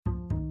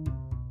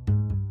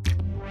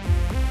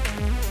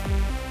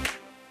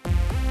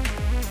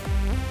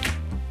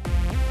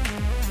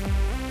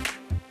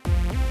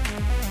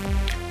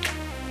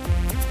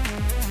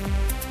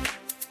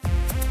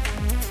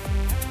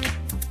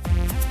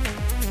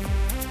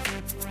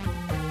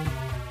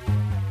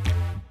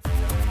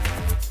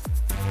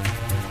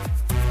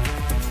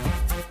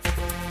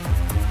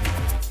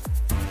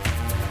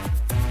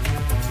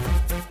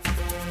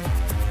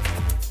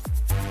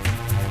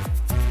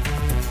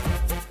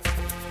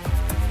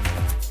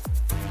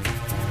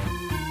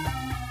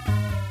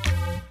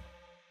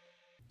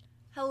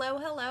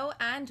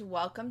and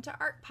welcome to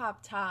Art Pop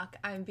Talk.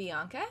 I'm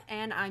Bianca.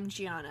 And I'm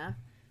Gianna.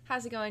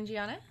 How's it going,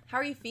 Gianna? How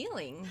are you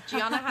feeling?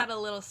 Gianna had a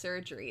little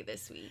surgery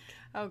this week.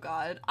 Oh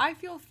God, I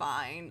feel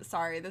fine.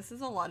 Sorry, this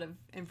is a lot of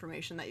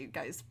information that you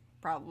guys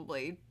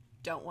probably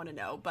don't want to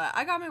know, but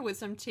I got my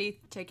wisdom teeth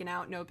taken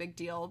out, no big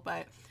deal,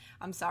 but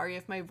I'm sorry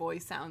if my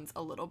voice sounds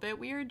a little bit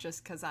weird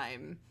just because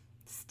I'm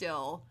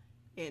still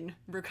in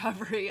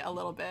recovery a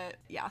little bit.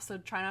 Yeah, so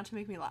try not to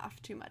make me laugh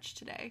too much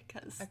today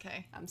because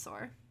I'm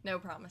sore. No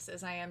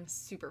promises. I am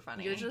super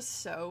funny. You're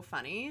just so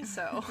funny,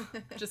 so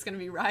just gonna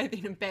be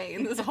writhing in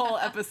pain this whole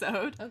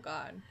episode. Oh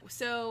God.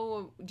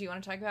 So do you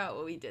want to talk about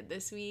what we did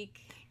this week?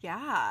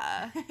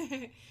 Yeah.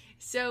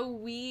 So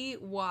we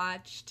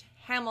watched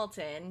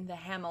Hamilton, the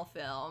Hamill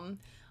film,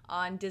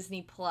 on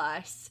Disney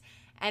Plus,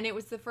 and it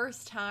was the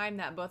first time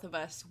that both of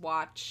us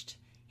watched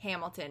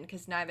Hamilton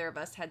because neither of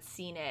us had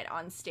seen it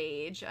on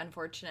stage,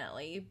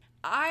 unfortunately.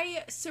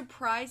 I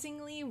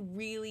surprisingly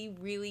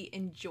really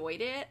enjoyed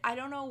it. I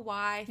don't know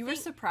why. You were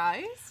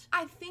surprised?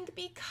 I think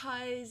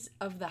because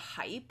of the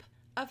hype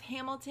of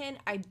Hamilton.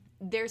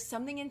 There's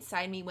something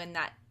inside me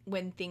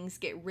when things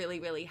get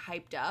really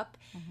hyped up,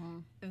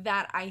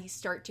 that I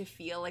start to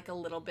feel like a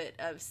little bit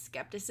of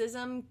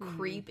skepticism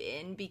creep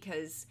in,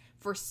 because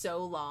for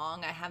so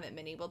long I haven't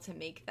been able to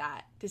make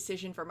that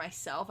decision for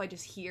myself. I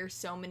just hear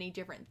so many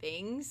different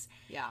things.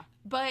 Yeah.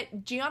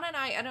 But Gianna and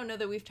I don't know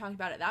that we've talked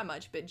about it that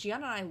much, but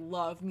Gianna and I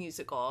love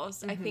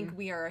musicals. I think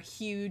we are a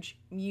huge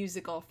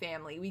musical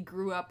family. We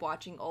grew up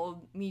watching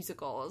old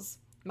musicals.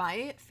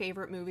 My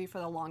favorite movie for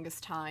the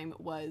longest time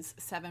was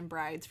Seven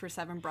Brides for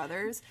Seven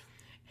Brothers,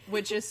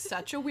 which is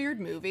such a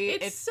weird movie.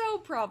 It's so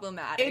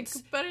problematic,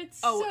 but it's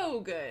so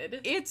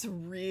good. It's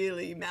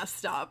really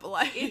messed up.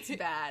 Like, it's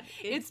bad.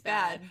 It's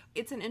bad.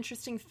 It's an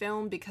interesting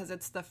film because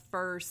it's the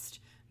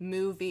first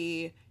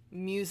movie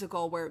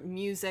musical where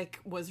music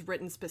was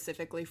written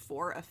specifically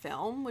for a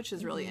film, which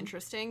is really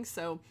interesting.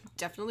 So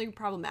definitely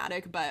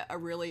problematic, but a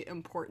really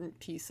important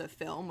piece of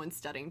film when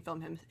studying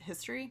film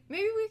history.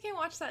 Maybe we can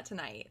watch that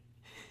tonight.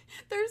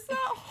 There's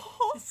that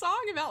whole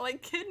song about,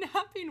 like,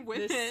 kidnapping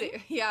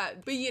women. Yeah,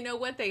 but you know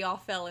what? They all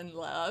fell in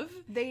love.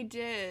 They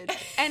did.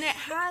 And it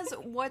has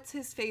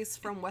what's-his-face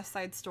from West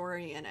Side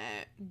Story in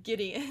it.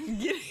 Gideon.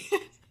 There's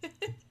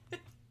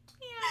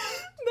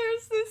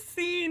this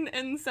scene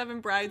in Seven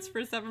Brides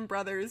for Seven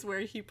Brothers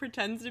where he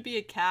pretends to be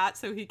a cat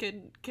so he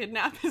can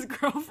kidnap his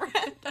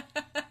girlfriend.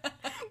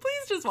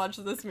 Please just watch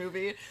this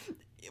movie.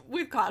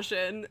 With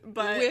caution,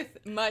 but... With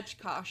much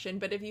caution,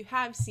 but if you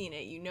have seen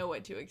it, you know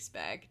what to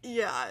expect.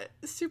 Yeah,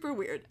 super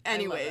weird.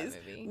 Anyways,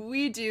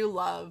 we do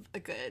love a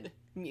good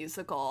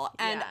musical,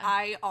 and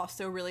I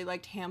also really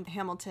liked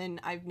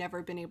Hamilton. I've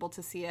never been able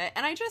to see it,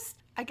 and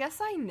I guess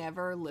I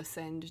never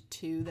listened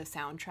to the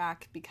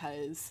soundtrack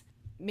because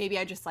maybe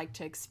I just like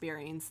to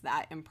experience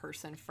that in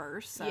person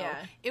first, so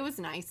it was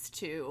nice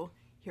to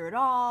hear it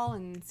all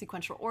in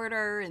sequential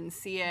order and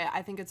see it.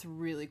 I think it's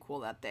really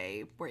cool that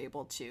they were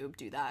able to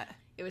do that.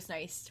 It was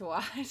nice to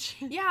watch.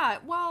 Yeah,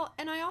 well,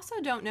 and I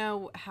also don't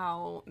know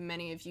how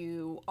many of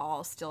you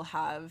all still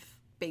have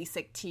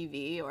basic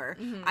TV, or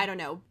I don't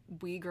know,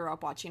 we grew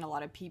up watching a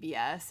lot of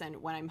PBS,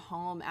 and when I'm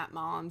home at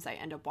mom's I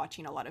end up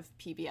watching a lot of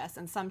PBS,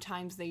 and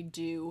sometimes they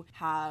do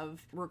have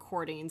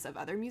recordings of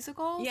other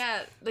musicals.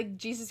 Yeah, like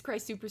Jesus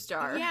Christ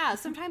Superstar. Yeah,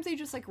 sometimes they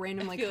just like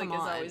randomly come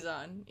on. It's always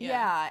on.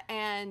 Yeah,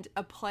 and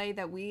a play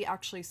that we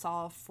actually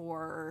saw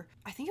for,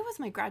 I think it was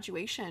my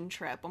graduation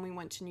trip when we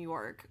went to New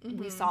York.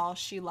 We saw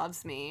She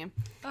Loves Me,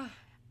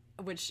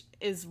 which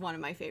is one of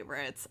my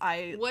favorites.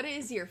 What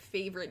is your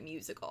favorite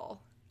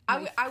musical?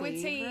 I would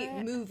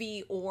say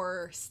movie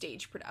or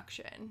stage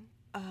production.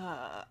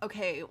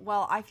 Okay,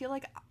 well, I feel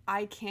like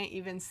I can't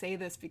even say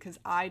this because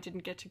I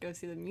didn't get to go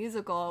see the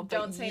musical, but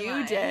Don't say you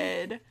mine.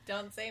 did.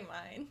 Don't say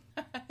mine.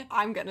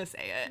 I'm gonna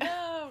say it.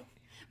 No.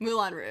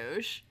 Moulin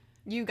Rouge.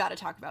 You gotta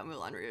talk about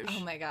Moulin Rouge.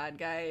 Oh my God,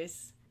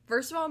 guys.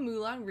 First of all,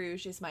 Moulin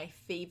Rouge is my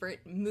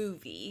favorite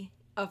movie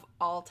of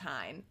all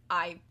time.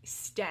 I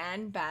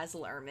stan Baz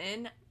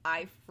Luhrmann.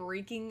 I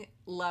freaking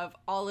love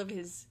all of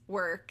his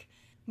work.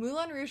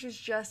 Moulin Rouge is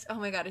just, oh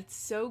my God, it's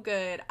so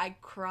good. I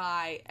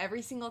cry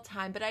every single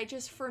time, but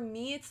for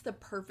me, it's the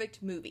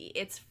perfect movie.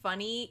 It's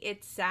funny,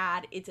 it's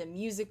sad, it's a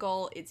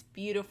musical, it's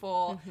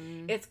beautiful,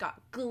 it's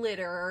got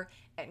glitter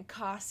and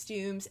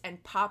costumes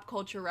and pop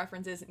culture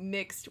references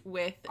mixed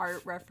with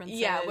art references.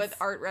 Yeah, with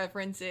art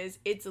references.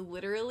 It's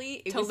literally,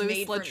 it was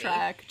made for me.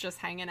 Toulouse-Lautrec just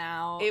hanging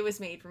out. It was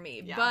made for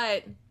me. Yeah.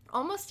 But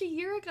almost a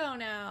year ago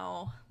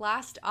now,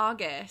 last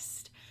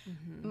August,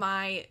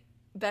 my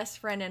best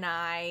friend and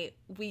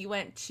we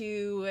went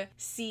to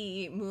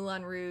see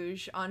Moulin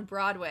Rouge on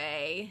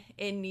Broadway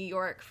in New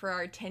York for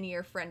our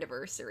 10-year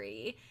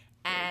friendiversary.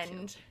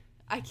 And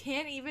I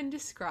can't even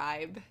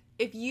describe.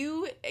 If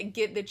you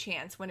get the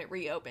chance when it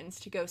reopens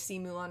to go see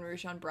Moulin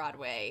Rouge on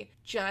Broadway,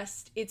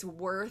 it's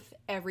worth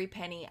every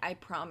penny, I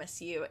promise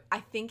you.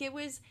 I think it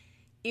was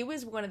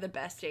one of the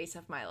best days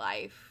of my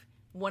life.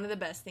 One of the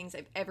best things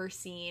I've ever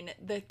seen.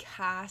 The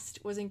cast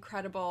was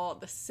incredible.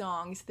 The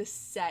songs, the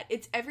set.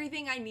 It's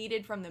everything I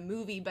needed from the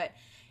movie, but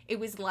it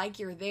was like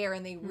you're there,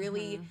 and they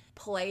really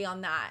play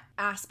on that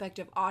aspect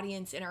of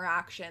audience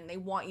interaction. They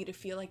want you to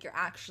feel like you're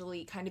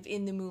actually kind of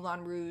in the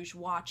Moulin Rouge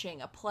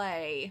watching a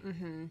play,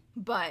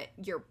 but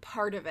you're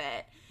part of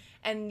it.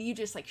 And you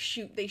just like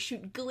they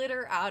shoot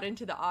glitter out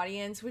into the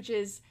audience,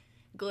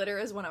 glitter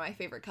is one of my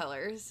favorite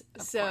colors.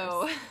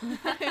 So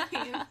I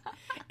mean,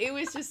 it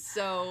was just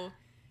so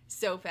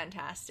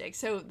fantastic.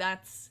 So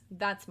that's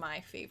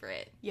my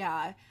favorite.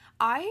 Yeah.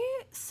 I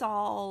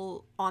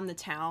saw On the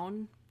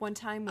Town one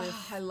time with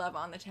I love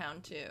On the Town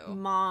too.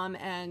 Mom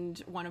and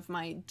one of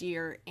my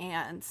dear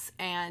aunts,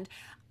 and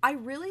I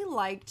really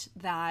liked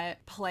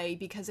that play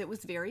because it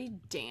was very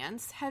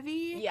dance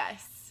heavy.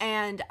 Yes.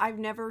 And I've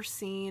never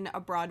seen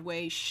a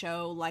Broadway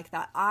show like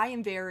that. I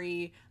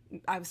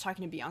was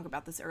talking to Bianca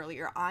about this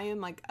earlier. I am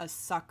like a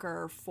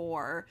sucker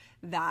for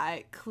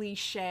that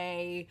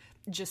cliche,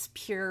 just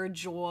pure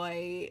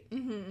joy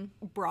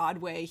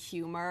Broadway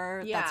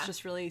humor that's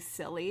just really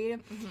silly,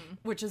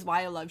 which is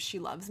why I love She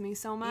Loves Me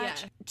so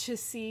much. Yeah. To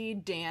see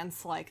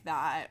dance like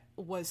that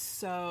was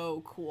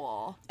so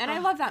cool. And I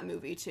love that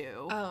movie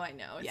too. Oh, I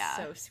know. It's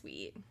so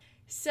sweet.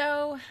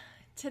 So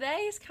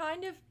today is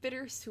kind of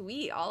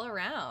bittersweet all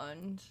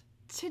around.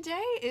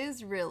 Today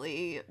is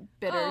really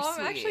bittersweet. Oh,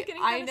 I'm actually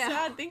getting kind of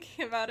sad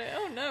thinking about it.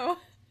 Oh, no.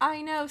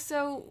 I know.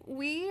 So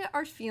we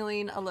are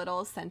feeling a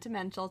little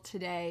sentimental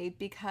today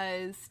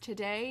because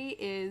today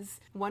is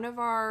one of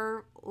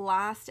our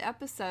last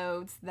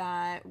episodes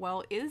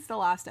is the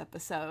last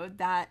episode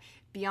that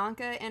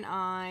Bianca and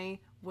I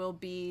will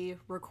be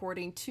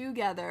recording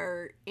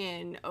together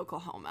in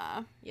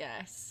Oklahoma.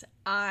 Yes.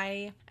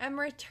 I am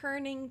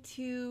returning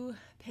to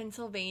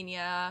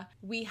Pennsylvania.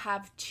 We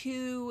have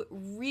 2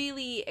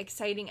 really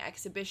exciting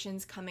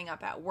exhibitions coming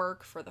up at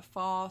work for the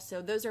fall.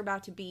 So those are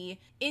about to be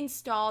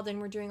installed,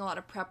 and we're doing a lot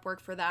of prep work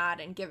for that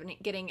and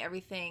getting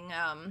everything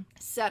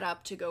set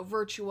up to go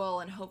virtual,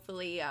 and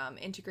hopefully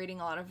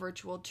integrating a lot of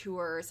virtual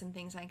tours and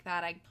things like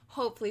that. I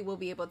hopefully will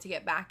be able to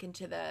get back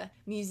into the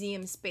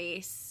museum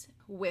space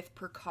with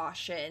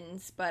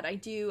precautions, but I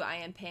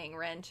am paying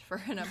rent for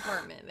an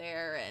apartment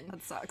there, and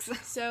that sucks.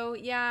 So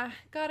yeah,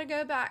 gotta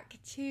go back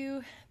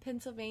to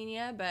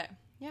Pennsylvania, but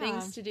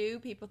things to do,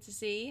 people to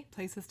see,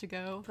 places to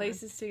go,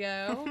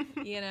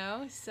 you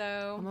know.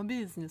 So I'm a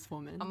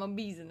businesswoman.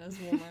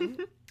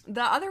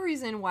 The other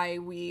reason why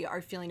we are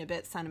feeling a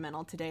bit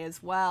sentimental today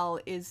as well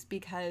is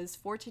because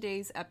for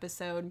today's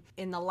episode,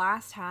 in the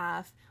last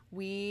half,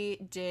 we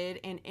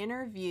did an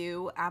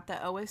interview at the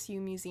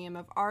OSU Museum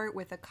of Art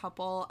with a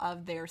couple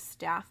of their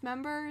staff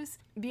members.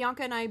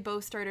 Bianca and I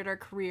both started our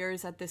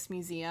careers at this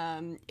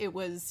museum. It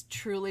was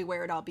truly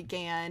where it all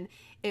began.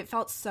 It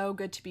felt so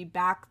good to be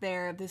back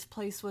there. This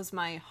place was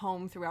my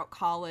home throughout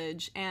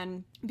college,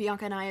 and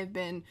Bianca and I have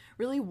been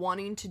really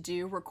wanting to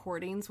do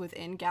recordings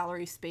within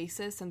gallery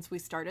spaces since we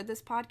started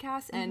this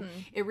podcast, and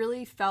it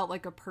really felt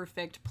like a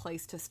perfect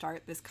place to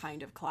start this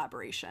kind of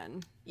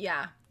collaboration.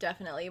 Yeah,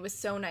 definitely. It was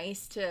so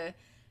nice to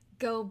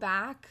go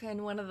back,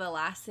 and one of the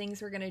last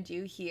things we're going to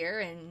do here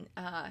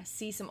and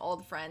see some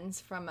old friends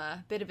from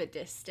a bit of a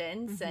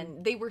distance,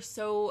 and they were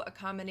so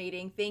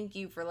accommodating. Thank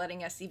you for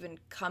letting us even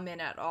come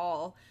in at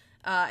all.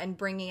 And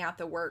bringing out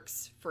the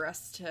works for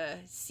us to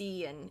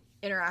see and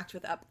interact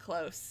with up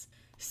close.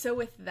 So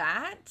with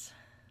that,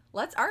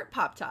 let's art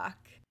pop talk.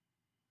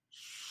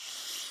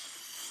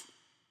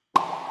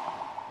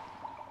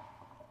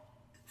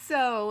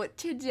 So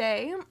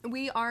today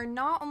we are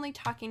not only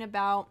talking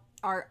about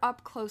our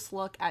up-close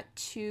look at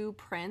 2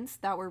 prints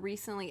that were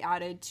recently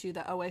added to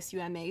the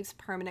OSUMA's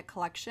permanent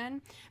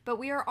collection, but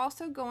we are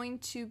also going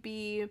to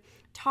be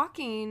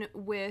talking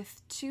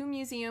with 2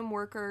 museum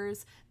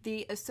workers,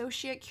 the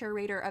Associate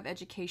Curator of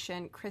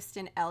Education,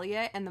 Kristen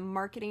Elliott, and the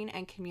Marketing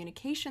and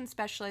Communication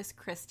Specialist,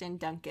 Kristen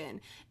Duncan.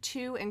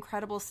 2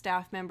 incredible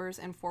staff members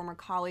and former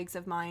colleagues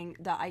of mine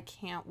that I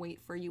can't wait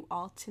for you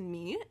all to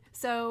meet.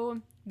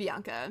 So,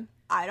 Bianca,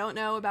 I don't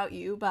know about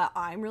you, but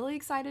I'm really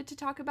excited to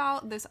talk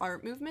about this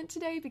art movement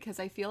today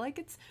because I feel like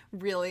it's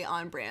really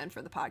on brand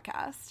for the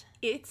podcast.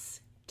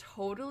 It's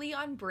totally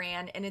on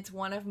brand, and it's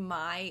one of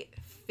my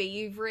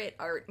favorite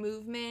art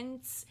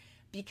movements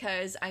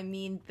because, I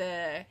mean,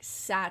 the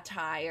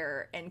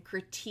satire and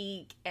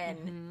critique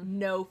and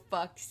no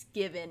fucks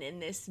given in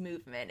this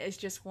movement is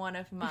just one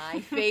of my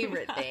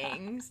favorite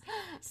things.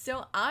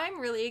 So I'm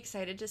really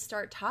excited to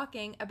start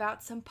talking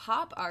about some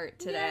pop art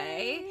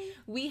today. Yay.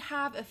 We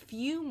have a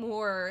few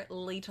more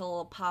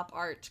little pop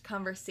art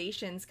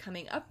conversations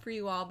coming up for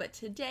you all, but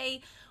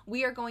today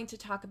we are going to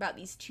talk about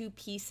these 2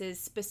 pieces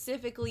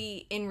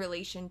specifically in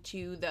relation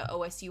to the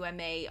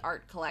OSUMA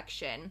art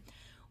collection.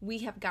 We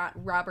have got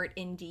Robert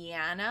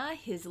Indiana,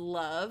 his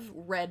Love,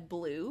 Red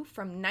Blue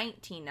from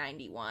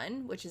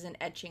 1991, which is an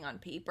etching on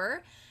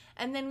paper.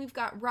 And then we've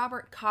got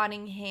Robert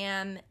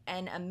Cottingham,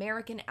 an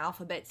American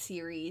Alphabet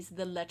series,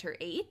 The Letter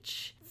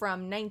H,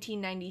 from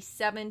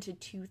 1997 to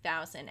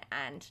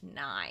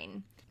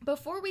 2009.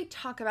 Before we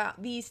talk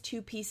about these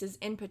two pieces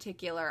in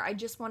particular, I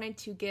just wanted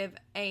to give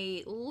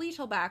a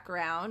little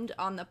background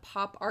on the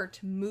pop art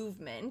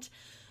movement,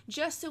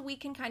 just so we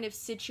can kind of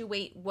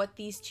situate what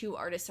these two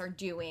artists are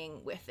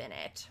doing within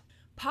it.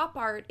 Pop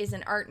art is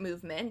an art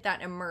movement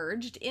that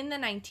emerged in the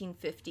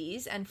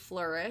 1950s and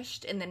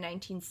flourished in the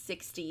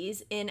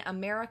 1960s in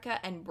America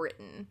and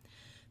Britain.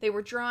 They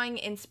were drawing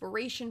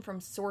inspiration from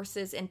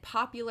sources in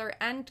popular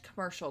and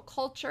commercial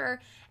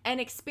culture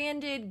and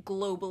expanded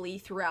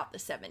globally throughout the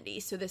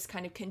 70s, so this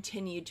kind of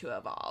continued to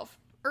evolve.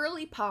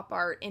 Early pop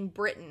art in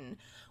Britain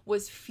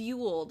was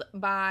fueled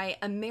by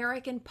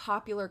American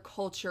popular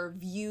culture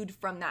viewed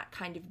from that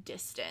kind of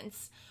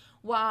distance,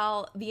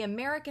 while the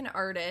American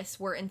artists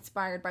were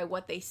inspired by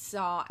what they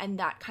saw and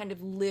that kind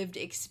of lived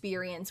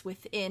experience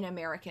within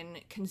American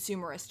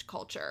consumerist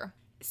culture.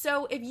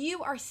 So if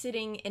you are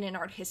sitting in an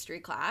art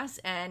history class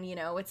and,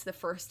 it's the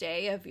first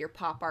day of your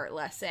pop art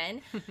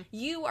lesson,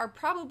 you are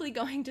probably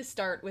going to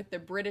start with the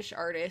British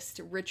artist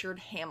Richard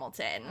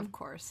Hamilton. Of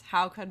course.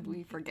 How could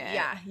we forget?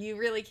 Yeah, you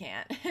really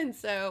can't. And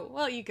so,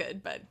 well, you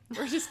could, but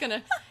we're just going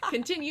to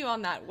continue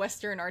on that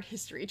Western art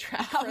history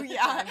track.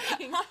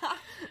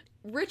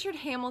 Richard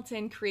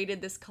Hamilton created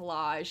this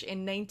collage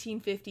in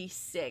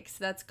 1956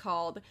 that's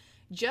called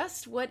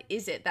Just What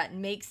Is It That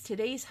Makes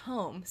Today's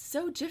Home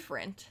So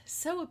Different,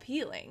 So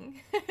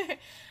Appealing?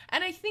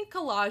 And I think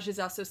collage is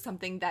also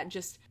something that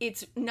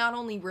it's not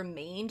only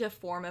remained a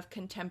form of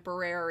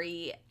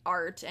contemporary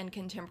art and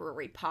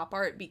contemporary pop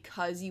art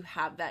because you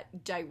have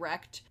that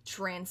direct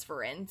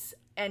transference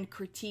and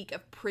critique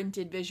of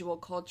printed visual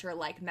culture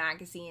like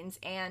magazines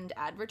and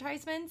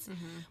advertisements.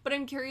 But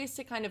I'm curious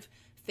to kind of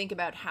think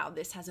about how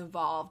this has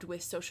evolved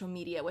with social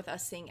media, with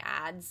us seeing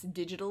ads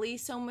digitally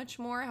so much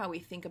more, how we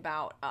think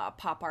about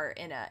pop art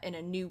in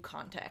a new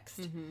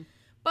context.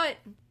 But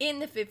in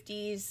the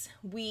 50s,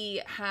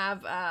 we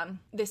have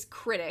this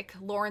critic,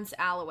 Lawrence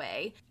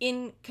Alloway,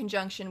 in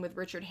conjunction with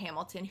Richard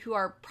Hamilton, who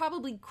are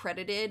probably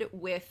credited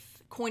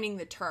with coining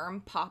the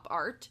term pop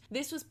art.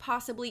 This was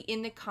possibly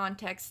in the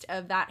context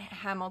of that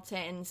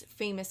Hamilton's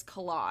famous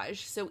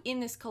collage. So in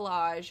this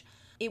collage,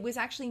 it was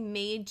actually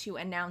made to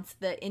announce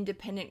the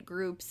independent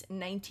group's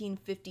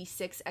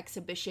 1956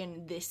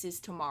 exhibition, This Is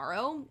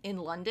Tomorrow, in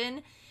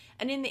London.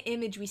 And in the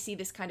image, we see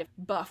this kind of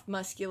buff,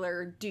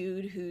 muscular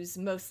dude who's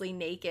mostly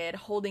naked,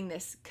 holding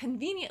this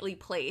conveniently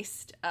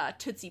placed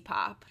Tootsie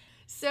Pop.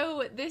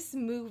 So this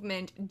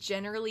movement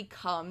generally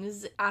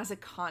comes as a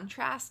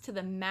contrast to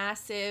the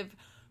massive,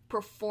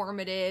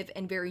 performative,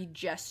 and very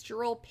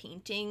gestural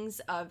paintings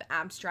of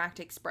abstract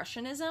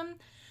expressionism.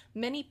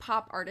 Many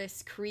pop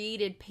artists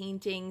created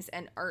paintings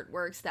and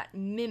artworks that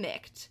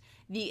mimicked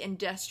the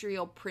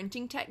industrial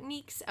printing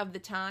techniques of the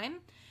time.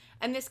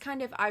 And this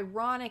kind of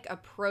ironic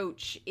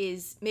approach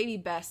is maybe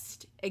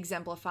best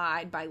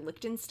exemplified by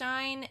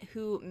Lichtenstein,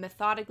 who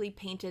methodically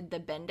painted the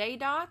Ben-Day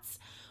dots,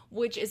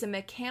 which is a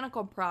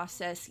mechanical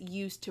process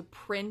used to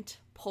print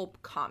pulp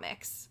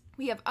comics.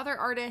 We have other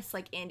artists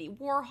like Andy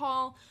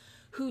Warhol,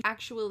 who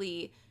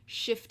actually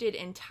shifted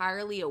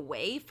entirely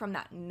away from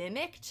that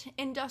mimicked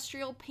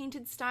industrial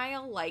painted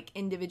style, like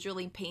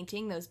individually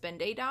painting those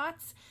Ben-Day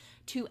dots,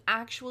 to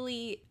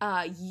actually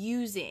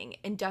using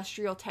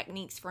industrial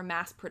techniques for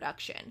mass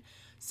production.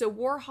 So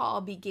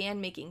Warhol began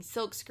making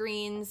silk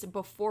screens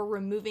before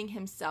removing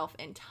himself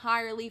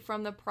entirely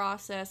from the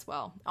process,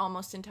 well,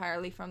 almost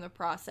entirely from the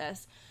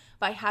process,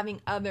 by having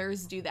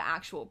others do the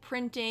actual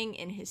printing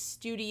in his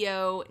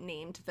studio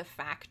named The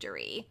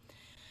Factory.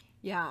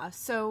 Yeah,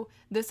 so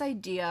this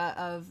idea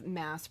of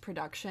mass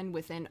production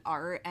within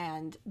art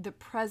and the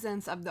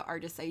presence of the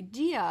artist's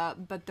idea,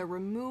 but the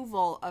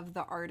removal of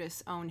the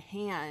artist's own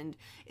hand,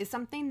 is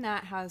something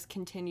that has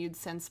continued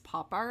since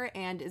pop art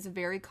and is a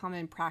very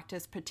common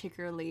practice,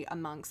 particularly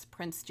amongst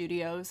print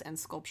studios and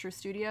sculpture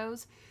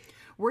studios.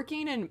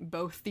 Working in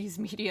both these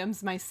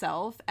mediums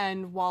myself,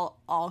 and while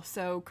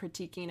also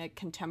critiquing a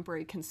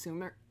contemporary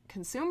consumerist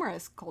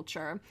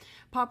culture,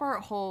 pop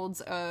art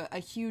holds a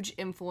huge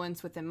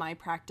influence within my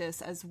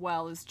practice, as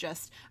well as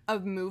just a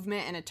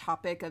movement and a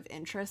topic of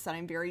interest that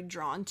I'm very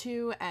drawn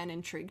to and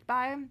intrigued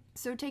by.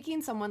 So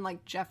taking someone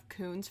like Jeff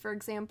Koons, for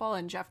example,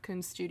 and Jeff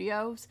Koons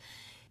Studios,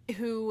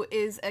 who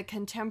is a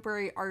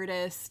contemporary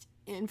artist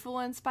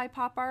influenced by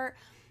pop art,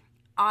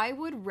 I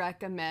would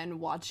recommend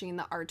watching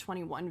the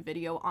R21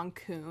 video on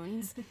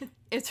Koons.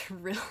 It's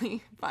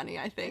really funny,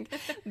 I think.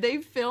 They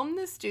film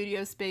the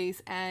studio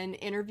space and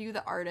interview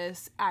the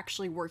artists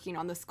actually working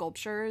on the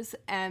sculptures,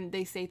 and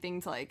they say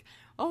things like,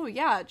 oh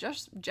yeah,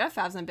 Jeff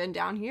hasn't been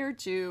down here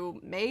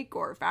to make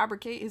or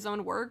fabricate his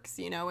own works,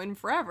 in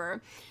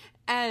forever.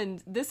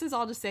 And this is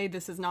all to say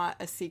this is not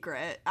a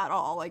secret at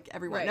all. Like,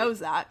 everyone knows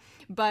that.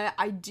 But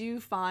I do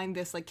find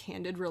this,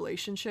 candid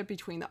relationship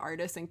between the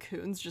artist and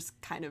Koons just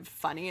kind of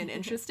funny and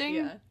interesting.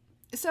 Yeah.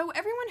 So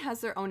everyone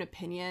has their own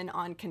opinion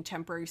on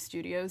contemporary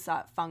studios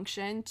that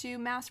function to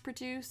mass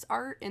produce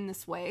art in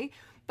this way.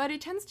 But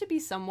it tends to be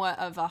somewhat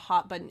of a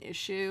hot button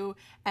issue.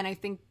 And I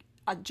think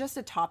just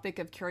a topic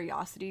of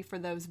curiosity for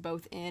those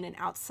both in and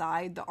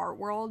outside the art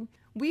world.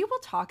 We will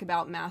talk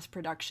about mass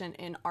production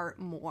in art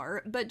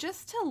more, but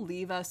just to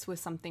leave us with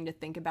something to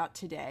think about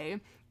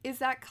today is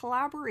that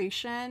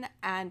collaboration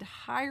and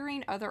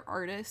hiring other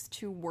artists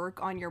to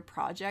work on your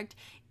project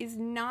is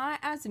not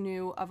as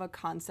new of a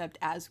concept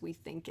as we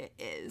think it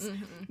is.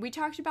 Mm-hmm. We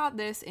talked about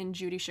this in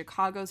Judy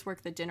Chicago's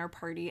work, The Dinner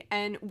Party,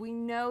 and we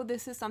know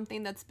this is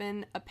something that's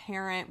been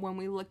apparent when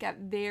we look at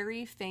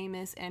very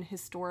famous and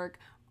historic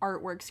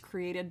artworks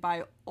created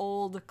by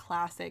old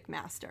classic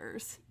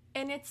masters.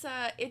 And it's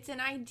an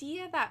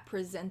idea that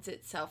presents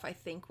itself, I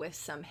think, with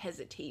some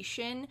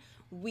hesitation.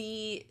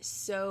 We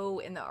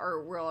in the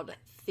art world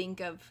think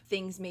of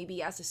things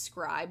maybe as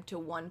ascribed to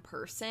one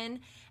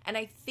person, and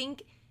I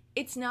think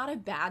it's not a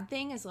bad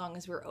thing as long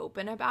as we're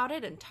open about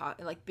it and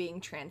being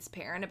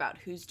transparent about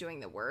who's doing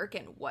the work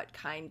and what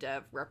kind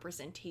of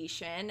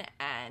representation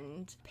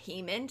and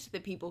payment the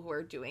people who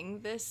are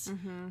doing this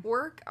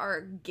work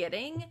are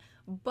getting.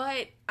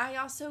 But I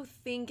also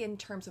think in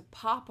terms of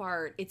pop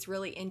art, it's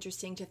really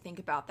interesting to think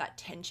about that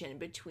tension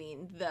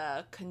between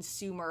the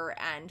consumer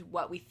and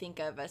what we think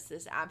of as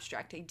this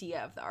abstract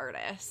idea of the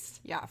artist.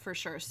 Yeah, for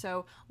sure.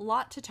 So a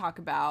lot to talk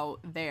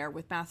about there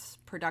with mass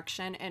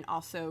production and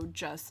also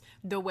just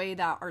the way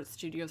that art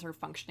studios are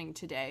functioning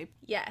today.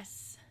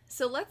 Yes.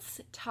 So let's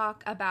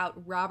talk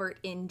about Robert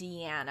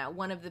Indiana.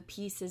 One of the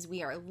pieces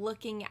we are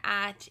looking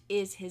at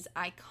is his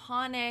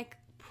iconic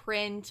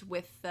print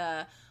with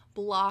the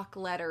block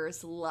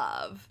letters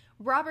love.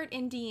 Robert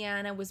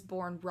Indiana was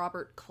born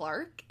Robert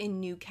Clark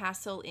in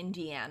Newcastle,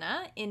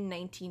 Indiana in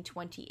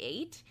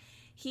 1928.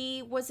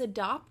 He was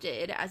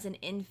adopted as an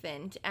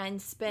infant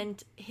and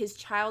spent his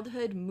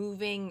childhood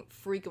moving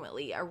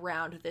frequently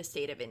around the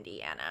state of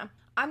Indiana.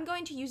 I'm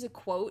going to use a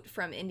quote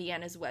from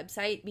Indiana's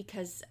website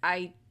because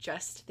I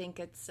just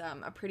think it's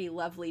a pretty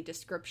lovely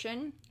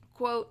description.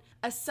 Quote,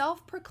 "A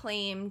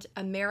self-proclaimed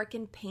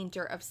American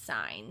painter of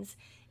signs,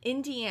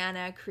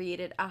 Indiana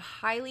created a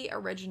highly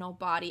original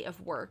body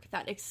of work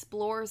that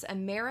explores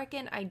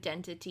American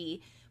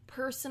identity,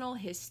 personal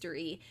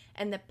history,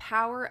 and the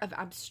power of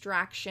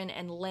abstraction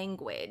and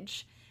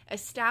language,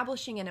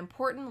 establishing an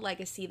important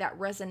legacy that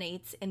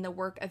resonates in the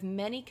work of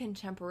many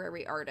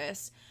contemporary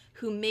artists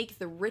who make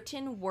the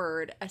written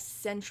word a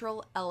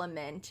central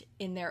element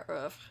in their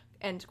oeuvre."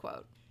 End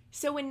quote.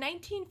 So in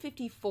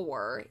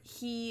 1954,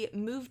 he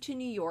moved to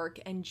New York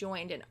and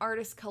joined an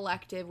artist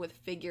collective with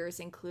figures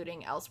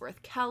including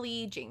Ellsworth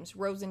Kelly, James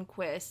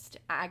Rosenquist,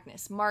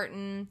 Agnes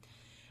Martin.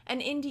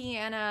 And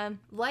Indiana,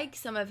 like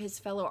some of his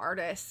fellow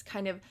artists,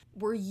 kind of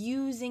were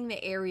using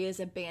the area's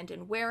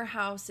abandoned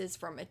warehouses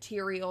for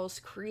materials,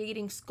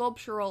 creating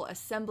sculptural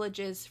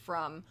assemblages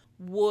from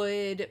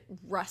wood,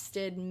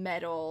 rusted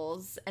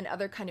metals, and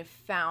other kind of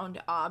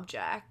found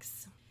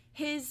objects.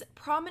 His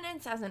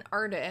prominence as an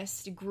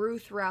artist grew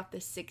throughout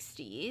the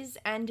 60s,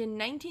 and in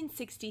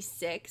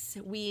 1966,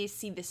 we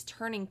see this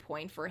turning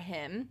point for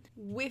him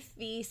with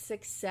the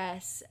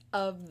success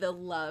of the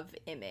Love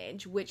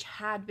image, which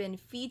had been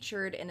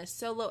featured in a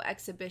solo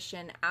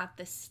exhibition at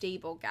the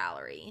Stable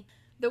Gallery.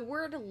 The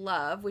word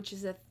love, which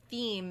is a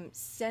theme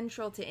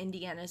central to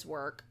Indiana's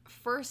work,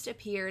 first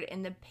appeared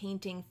in the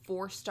painting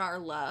Four Star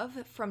Love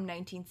from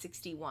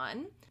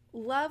 1961.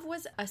 Love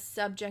was a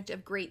subject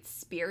of great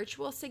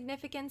spiritual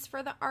significance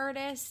for the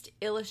artist,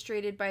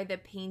 illustrated by the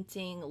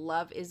painting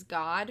Love is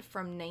God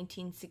from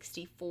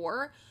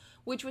 1964,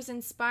 which was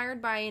inspired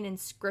by an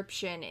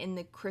inscription in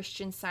the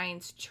Christian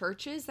Science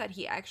churches that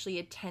he actually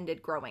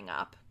attended growing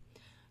up.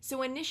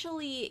 So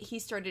initially, he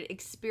started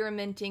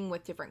experimenting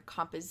with different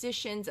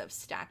compositions of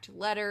stacked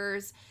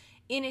letters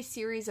in a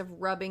series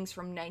of rubbings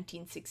from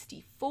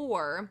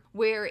 1964,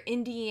 where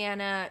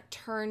Indiana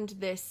turned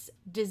this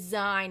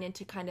design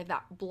into kind of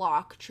that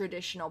block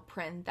traditional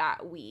print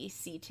that we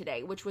see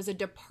today, which was a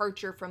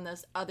departure from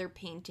those other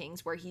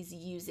paintings where he's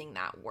using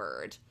that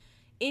word.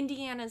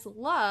 Indiana's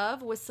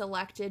Love was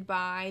selected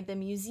by the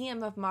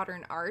Museum of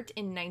Modern Art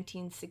in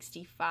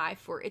 1965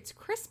 for its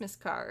Christmas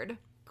card.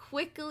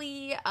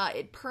 Quickly,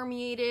 it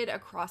permeated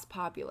across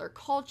popular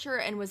culture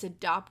and was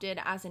adopted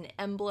as an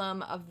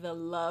emblem of the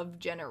love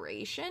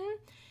generation.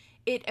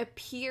 It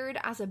appeared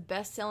as a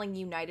best-selling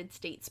United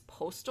States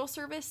Postal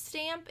Service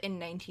stamp in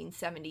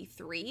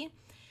 1973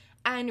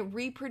 and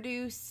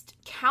reproduced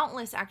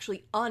countless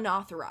actually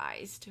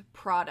unauthorized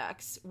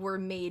products were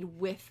made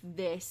with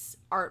this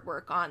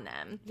artwork on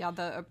them. Yeah,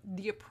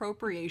 the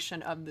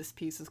appropriation of this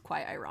piece is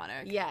quite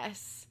ironic.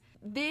 Yes.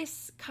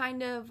 This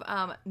kind of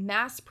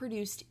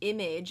mass-produced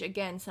image,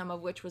 again, some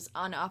of which was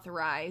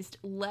unauthorized,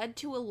 led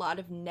to a lot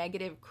of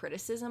negative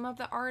criticism of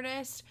the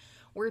artist,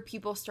 where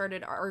people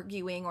started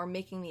arguing or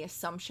making the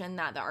assumption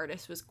that the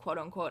artist was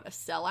quote-unquote a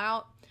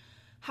sellout.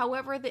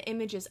 However, the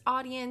image's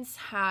audience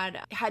had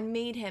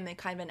made him a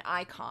kind of an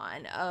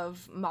icon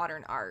of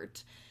modern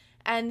art.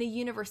 And the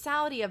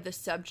universality of the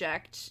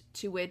subject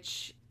to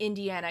which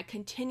Indiana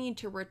continued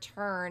to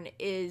return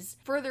is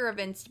further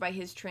evinced by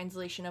his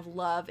translation of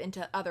love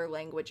into other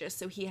languages.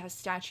 So he has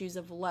statues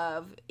of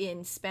love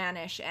in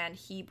Spanish and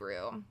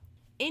Hebrew.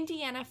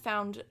 Indiana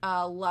found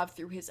love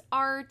through his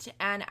art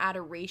and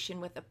adoration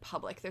with the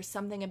public. There's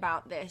something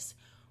about this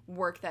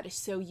work that is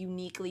so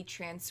uniquely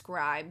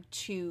transcribed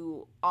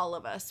to all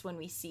of us when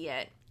we see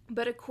it.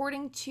 But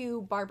according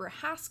to Barbara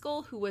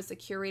Haskell, who was the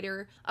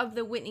curator of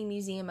the Whitney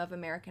Museum of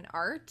American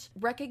Art,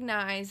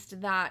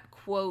 recognized that,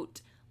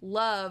 quote,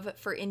 love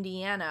for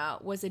Indiana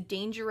was a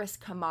dangerous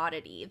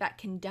commodity that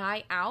can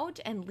die out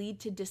and lead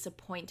to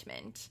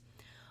disappointment.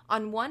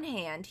 On one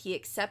hand, he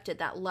accepted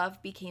that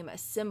love became a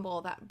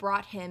symbol that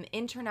brought him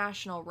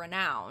international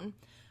renown,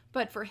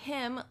 but for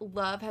him,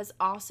 love has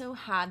also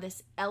had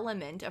this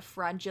element of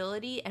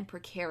fragility and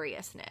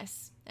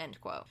precariousness,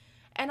 end quote.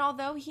 And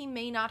although he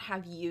may not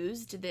have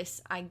used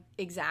this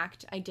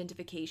exact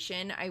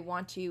identification, I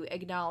want to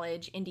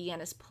acknowledge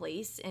Indiana's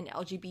place in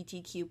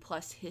LGBTQ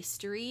plus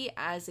history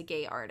as a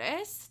gay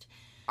artist.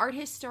 Art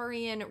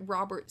historian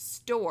Robert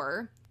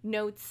Storr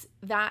notes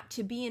that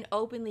to be an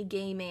openly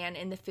gay man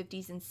in the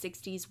 50s and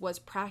 60s was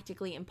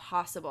practically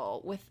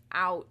impossible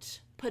without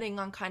putting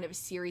on kind of a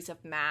series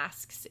of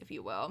masks, if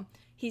you will.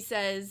 He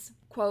says,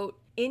 quote,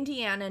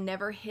 Indiana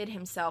never hid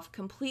himself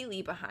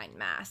completely behind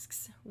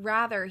masks.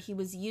 Rather, he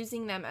was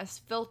using them as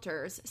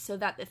filters so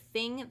that the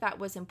thing that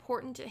was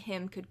important to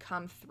him could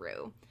come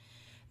through.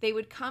 They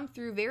would come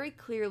through very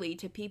clearly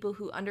to people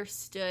who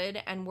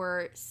understood and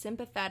were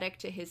sympathetic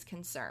to his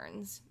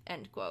concerns,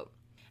 end quote.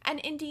 And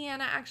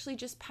Indiana actually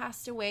just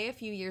passed away a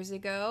few years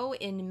ago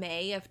in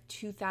May of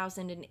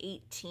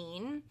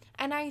 2018.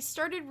 And I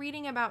started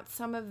reading about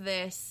some of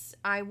this.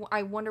 I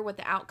wonder what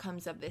the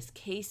outcomes of this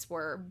case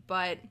were.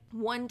 But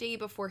one day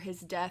before his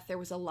death, there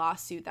was a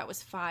lawsuit that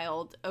was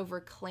filed over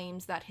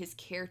claims that his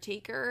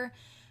caretaker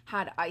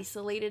had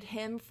isolated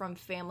him from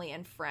family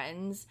and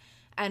friends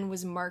and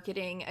was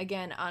marketing,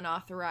 again,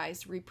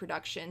 unauthorized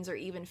reproductions or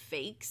even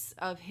fakes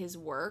of his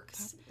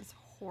works. That is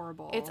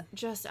horrible. It's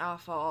just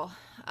awful.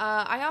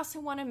 I also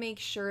want to make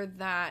sure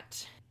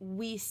that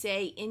we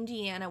say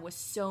Indiana was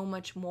so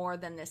much more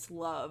than this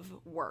love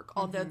work,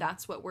 although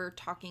that's what we're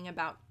talking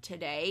about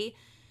today.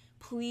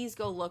 Please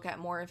go look at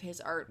more of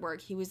his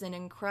artwork. He was an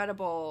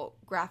incredible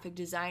graphic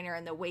designer,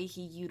 and the way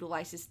he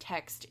utilizes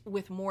text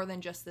with more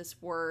than just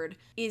this word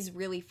is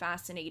really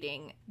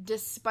fascinating.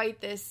 Despite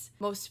this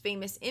most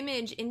famous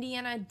image,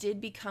 Indiana did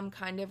become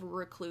kind of a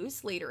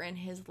recluse later in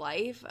his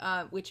life,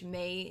 which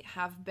may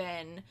have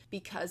been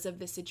because of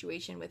the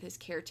situation with his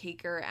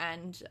caretaker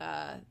and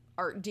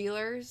art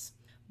dealers.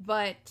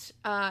 But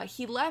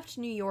he left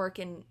New York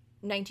in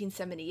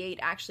 1978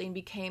 actually and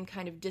became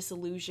kind of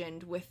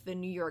disillusioned with the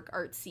New York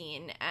art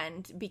scene,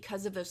 and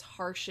because of those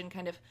harsh and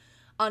kind of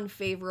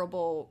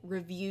unfavorable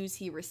reviews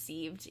he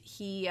received,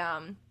 he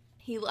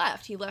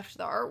left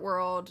the art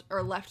world,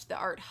 or left the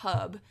art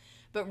hub,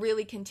 but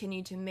really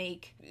continued to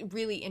make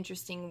really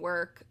interesting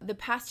work. The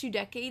past 2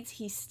 decades,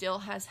 he still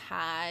has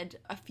had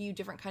a few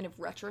different kind of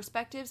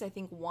retrospectives. I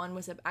think one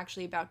was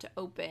actually about to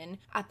open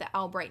at the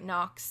Albright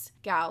Knox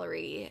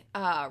Gallery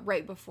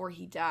right before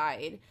he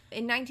died.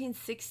 In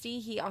 1960,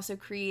 he also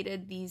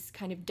created these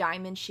kind of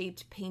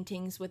diamond-shaped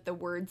paintings with the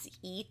words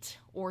 "eat"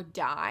 or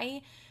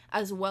 "die,"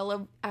 as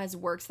well as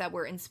works that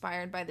were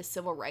inspired by the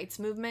civil rights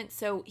movement.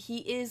 So he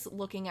is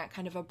looking at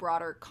kind of a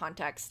broader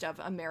context of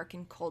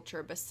American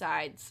culture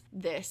besides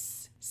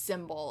this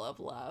symbol of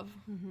love,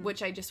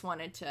 which I just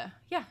wanted to,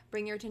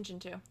 bring your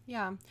attention to.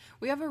 Yeah,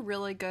 we have a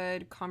really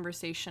good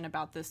conversation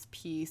about this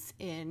piece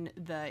in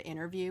the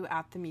interview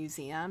at the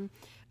museum.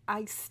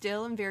 I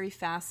still am very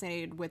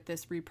fascinated with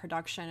this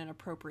reproduction and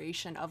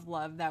appropriation of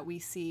love that we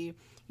see,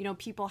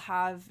 people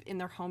have in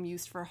their home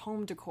used for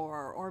home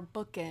decor or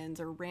bookends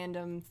or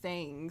random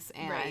things.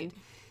 And right.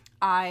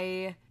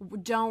 I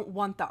don't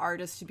want the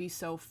artist to be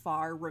so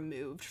far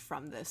removed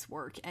from this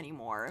work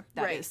anymore.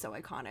 That is so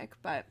iconic.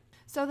 But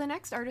so the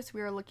next artist we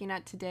are looking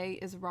at today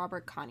is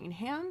Robert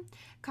Cottingham.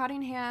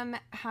 Cottingham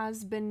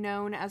has been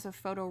known as a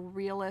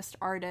photorealist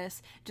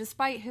artist,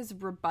 despite his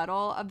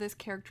rebuttal of this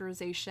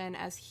characterization,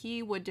 as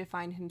he would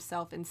define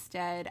himself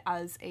instead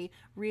as a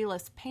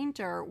realist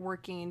painter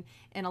working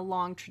in a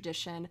long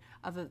tradition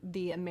of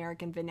the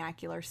American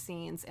vernacular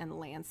scenes and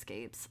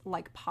landscapes,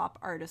 like pop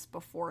artists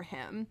before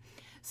him.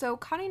 So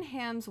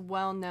Cottingham's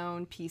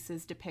well-known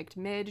pieces depict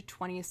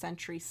mid-20th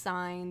century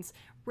signs,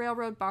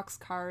 railroad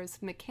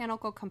boxcars,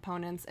 mechanical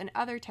components, and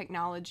other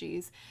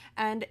technologies,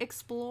 and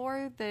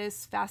explore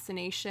this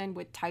fascination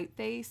with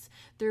typeface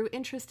through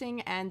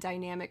interesting and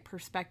dynamic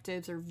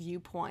perspectives or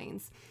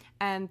viewpoints,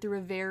 and through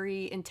a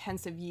very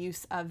intensive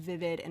use of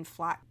vivid and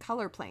flat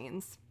color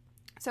planes.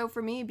 So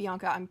for me,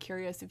 Bianca, I'm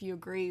curious if you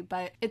agree,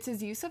 but it's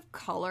his use of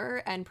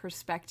color and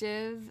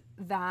perspective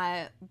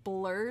that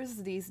blurs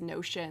these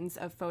notions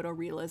of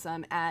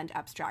photorealism and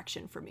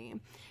abstraction for me.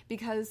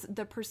 Because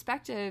the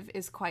perspective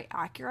is quite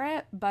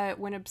accurate, but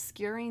when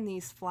obscuring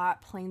these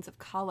flat planes of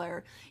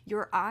color,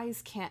 your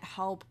eyes can't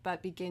help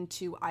but begin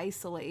to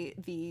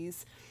isolate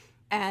these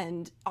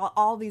and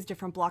all these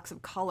different blocks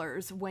of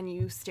colors when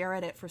you stare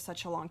at it for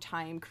such a long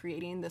time,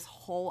 creating this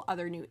whole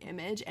other new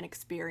image and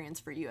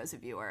experience for you as a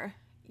viewer.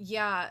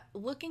 Yeah,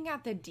 looking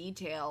at the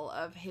detail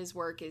of his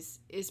work is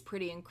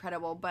pretty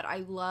incredible, but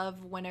I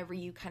love whenever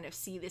you kind of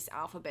see this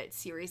alphabet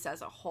series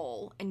as a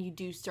whole and you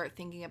do start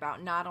thinking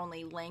about not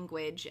only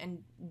language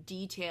and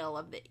detail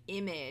of the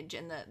image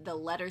and the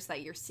letters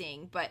that you're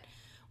seeing, but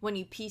when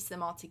you piece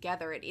them all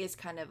together, it is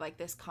kind of like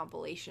this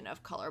compilation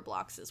of color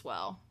blocks as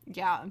well.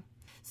 Yeah.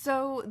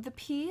 So the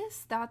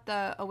piece that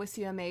the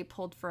OSUMA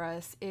pulled for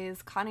us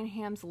is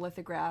Cottingham's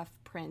lithograph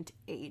print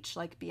H,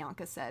 like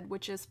Bianca said,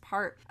 which is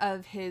part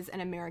of his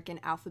An American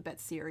Alphabet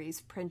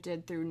series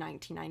printed through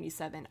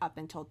 1997 up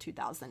until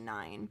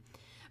 2009.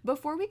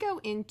 Before we go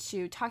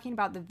into talking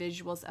about the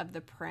visuals of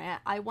the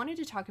print, I wanted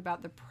to talk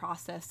about the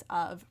process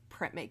of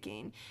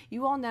printmaking.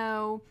 You all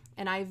know,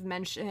 and I've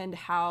mentioned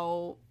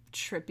how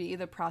trippy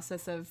the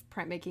process of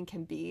printmaking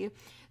can be.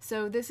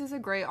 So this is a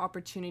great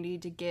opportunity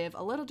to give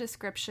a little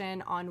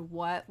description on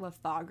what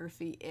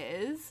lithography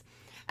is.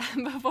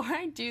 Before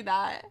I do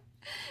that,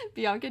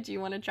 Bianca, do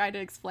you want to try to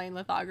explain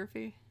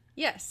lithography?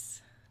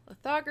 Yes.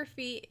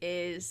 Lithography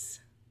is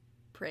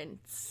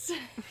prints.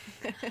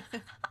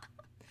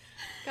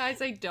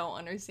 Guys, I don't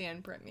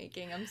understand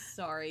printmaking. I'm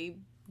sorry.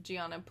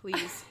 Gianna,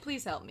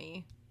 please help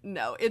me.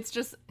 No, it's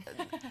just,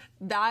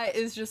 that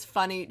is just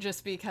funny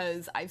just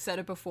because I've said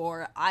it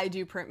before, I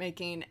do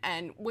printmaking,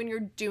 and when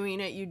you're doing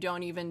it, you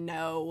don't even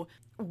know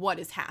what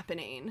is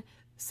happening.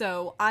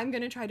 So I'm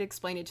going to try to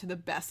explain it to the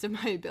best of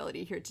my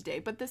ability here today,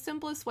 but the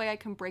simplest way I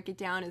can break it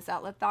down is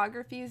that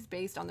lithography is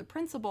based on the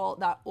principle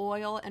that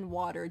oil and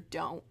water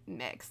don't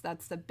mix.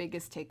 That's the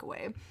biggest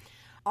takeaway.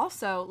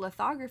 Also,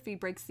 lithography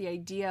breaks the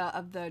idea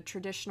of the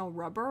traditional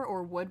rubber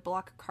or wood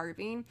block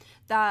carving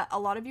that a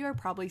lot of you are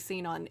probably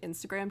seeing on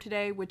Instagram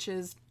today, which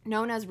is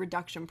known as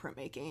reduction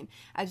printmaking,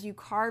 as you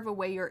carve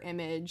away your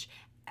image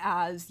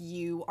as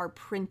you are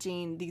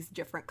printing these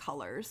different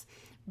colors.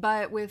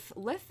 But with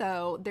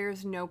litho,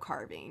 there's no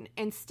carving.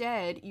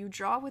 Instead, you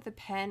draw with a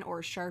pen or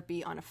a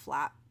Sharpie on a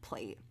flat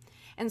plate.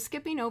 And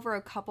skipping over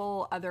a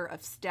couple other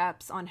of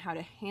steps on how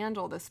to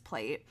handle this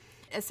plate,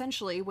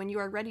 essentially, when you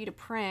are ready to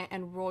print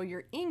and roll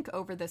your ink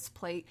over this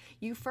plate,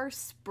 you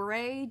first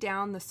spray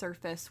down the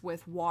surface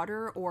with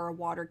water or a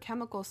water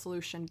chemical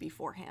solution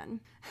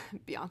beforehand.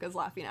 Bianca's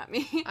laughing at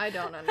me. I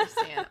don't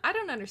understand. I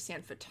don't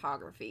understand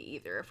photography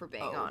either, if we're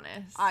being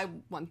honest. I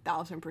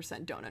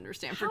 1000% don't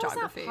understand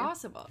photography. How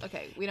is that possible?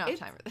 Okay, we don't have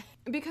time for that.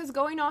 Because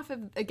going off of,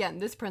 again,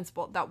 this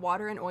principle that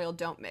water and oil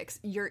don't mix,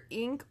 your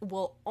ink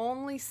will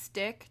only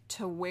stick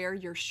to where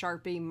your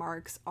Sharpie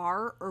marks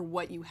are or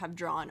what you have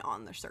drawn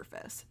on the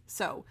surface.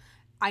 So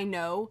I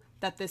know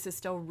that this is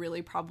still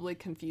really probably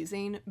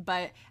confusing,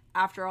 but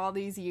after all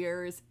these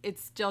years, it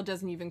still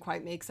doesn't even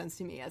quite make sense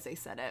to me as I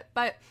said it.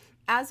 But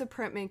as a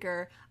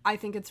printmaker, I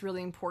think it's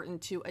really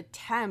important to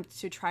attempt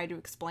to try to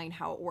explain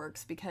how it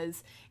works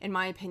because, in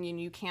my opinion,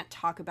 you can't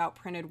talk about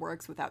printed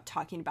works without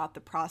talking about the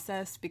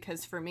process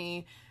because for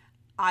me,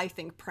 I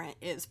think print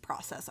is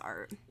process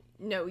art.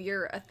 No,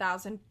 you're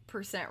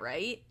 1,000%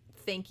 right.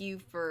 Thank you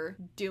for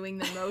doing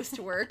the most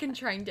work and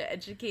trying to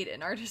educate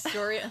an art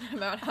historian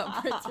about how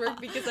prints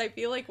work because I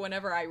feel like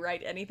whenever I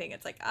write anything,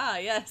 it's like,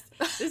 yes,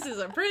 this is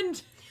a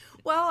print.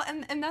 Well,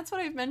 and that's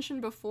what I've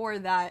mentioned before,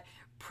 that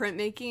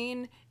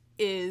printmaking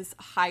is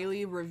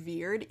highly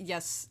revered,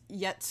 yes,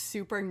 yet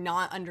super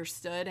not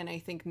understood and I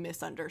think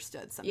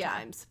misunderstood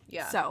sometimes.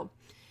 Yeah. So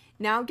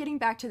now getting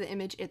back to the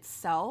image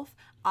itself,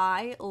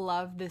 I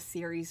love this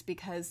series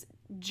because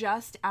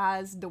just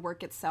as the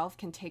work itself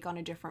can take on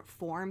a different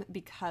form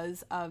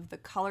because of the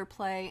color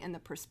play and the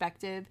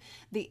perspective,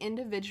 the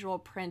individual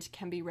print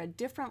can be read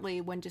differently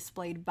when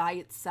displayed by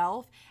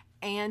itself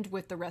and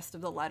with the rest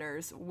of the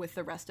letters, with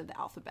the rest of the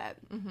alphabet.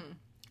 Mm-hmm.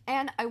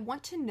 And I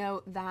want to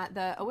note that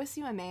the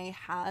OSUMA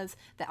has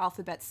the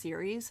alphabet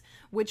series,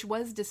 which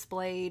was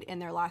displayed in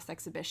their last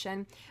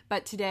exhibition.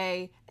 But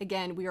today,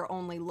 again, we are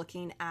only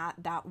looking at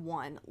that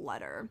one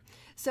letter.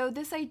 So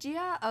this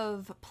idea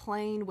of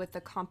playing with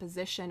the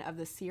composition of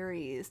the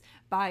series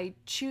by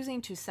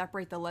choosing to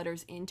separate the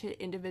letters into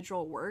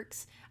individual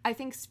works, I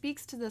think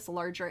speaks to this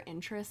larger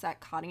interest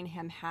that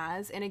Cottingham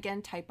has in,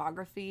 again,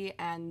 typography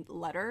and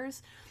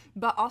letters,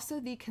 but also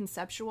the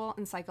conceptual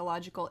and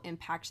psychological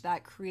impact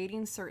that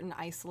creating certain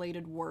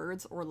isolated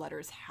words or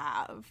letters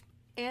have.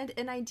 And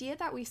an idea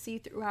that we see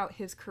throughout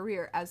his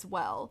career as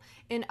well.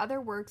 In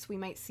other works, we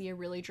might see a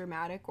really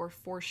dramatic or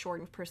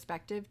foreshortened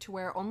perspective to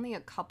where only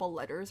a couple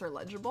letters are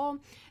legible,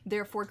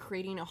 therefore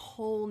creating a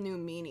whole new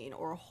meaning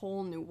or a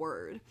whole new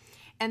word.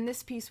 And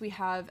this piece, we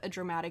have a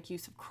dramatic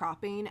use of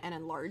cropping and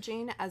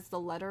enlarging as the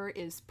letter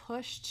is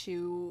pushed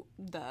to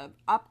the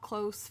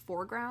up-close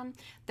foreground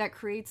that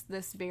creates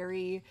this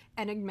very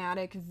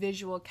enigmatic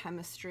visual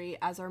chemistry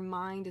as our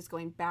mind is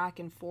going back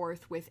and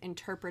forth with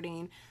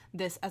interpreting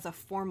this as a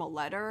formal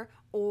letter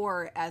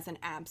or as an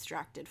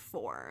abstracted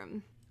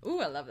form.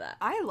 Ooh, I love that.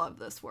 I love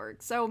this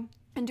work. So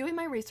in doing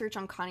my research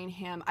on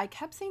Cottingham, I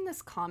kept seeing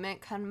this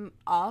comment come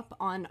up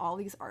on all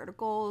these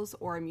articles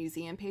or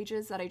museum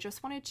pages that I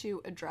just wanted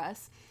to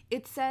address.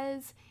 It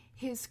says,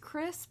 his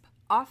crisp,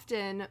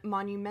 Often,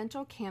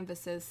 monumental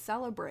canvases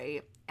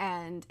celebrate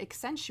and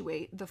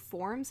accentuate the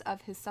forms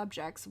of his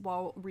subjects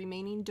while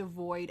remaining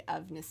devoid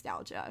of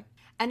nostalgia.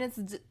 And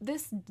it's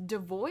this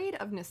devoid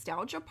of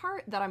nostalgia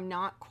part that I'm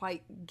not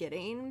quite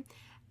getting.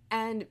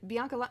 And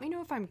Bianca, let me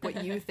know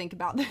what you think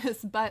about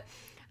this. But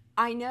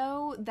I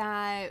know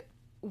that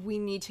we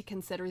need to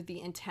consider the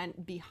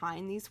intent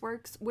behind these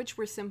works, which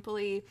were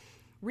simply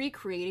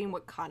recreating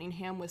what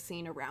Cottingham was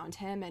seeing around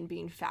him and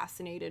being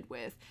fascinated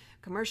with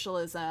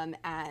commercialism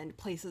and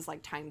places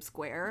like Times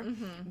Square.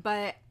 Mm-hmm.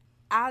 But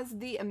as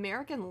the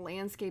American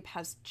landscape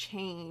has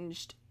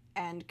changed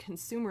and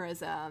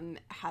consumerism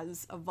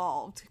has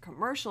evolved,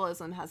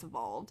 commercialism has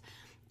evolved,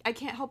 I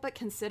can't help but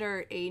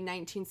consider a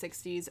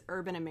 1960s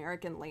urban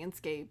American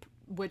landscape,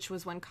 which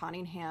was when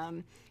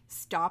Cottingham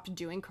stopped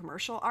doing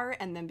commercial art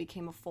and then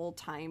became a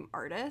full-time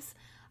artist.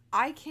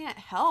 I can't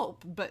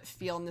help but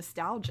feel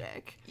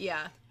nostalgic.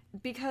 Yeah.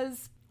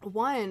 Because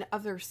one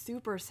of their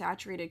super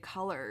saturated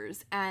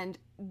colors, and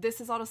this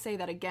is all to say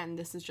that, again,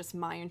 this is just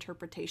my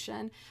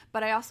interpretation,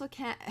 but I also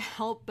can't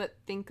help but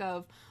think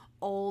of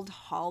old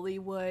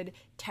Hollywood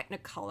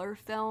Technicolor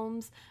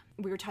films.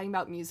 We were talking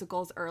about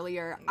musicals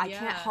earlier. I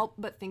can't help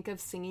but think of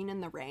Singing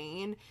in the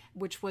Rain,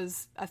 which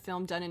was a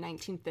film done in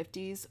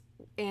 1950s.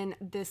 In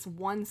this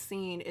one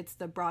scene, it's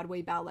the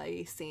Broadway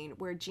ballet scene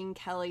where Gene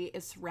Kelly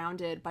is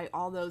surrounded by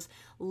all those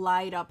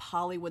light up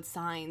Hollywood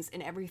signs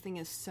and everything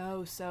is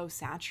so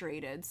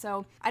saturated.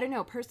 So I don't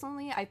know,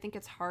 personally, I think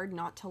it's hard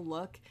not to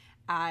look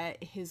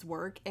at his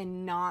work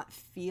and not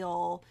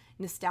feel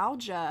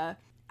nostalgia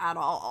at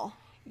all.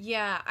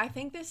 Yeah, I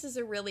think this is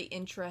a really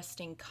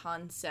interesting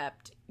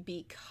concept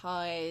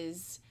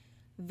because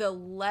the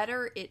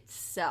letter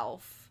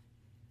itself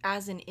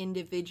as an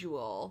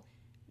individual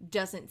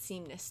doesn't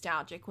seem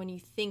nostalgic. When you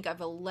think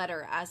of a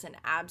letter as an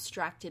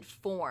abstracted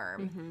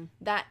form, mm-hmm.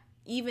 that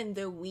even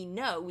though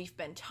we've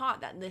been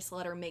taught that this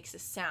letter makes a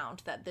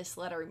sound, that this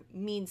letter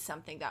means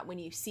something, that when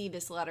you see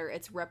this letter,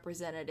 it's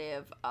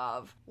representative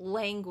of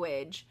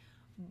language.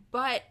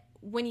 But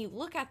when you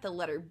look at the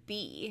letter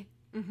B,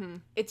 mm-hmm.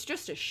 it's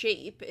just a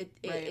shape.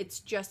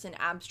 It's just an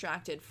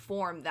abstracted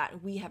form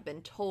that we have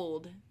been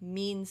told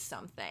means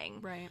something.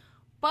 Right.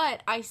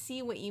 But I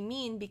see what you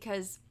mean,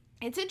 because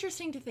it's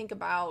interesting to think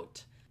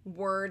about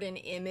word and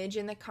image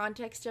in the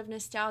context of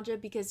nostalgia,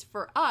 because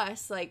for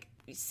us, like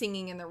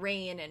Singing in the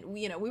Rain, and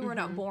we were mm-hmm.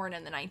 not born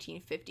in the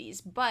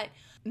 1950s, but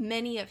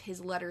many of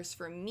his letters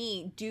for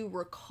me do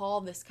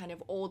recall this kind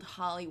of old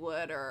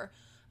Hollywood or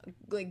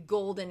like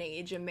golden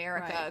age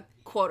America, right.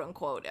 quote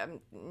unquote. I'm,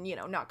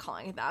 not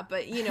calling it that,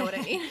 but you know what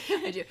I mean.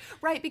 I do.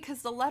 Right,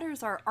 because the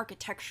letters are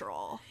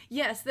architectural.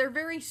 Yes, they're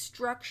very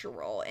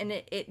structural, and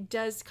it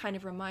does kind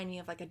of remind me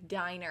of like a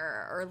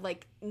diner or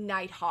like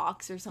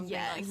Nighthawks or something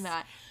like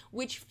that,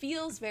 which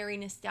feels very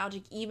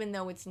nostalgic, even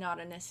though it's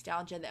not a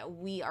nostalgia that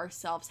we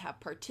ourselves have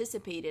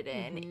participated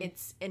in. Mm-hmm.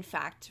 It's in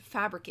fact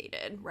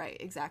fabricated. Right,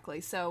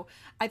 exactly. So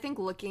I think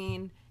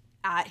looking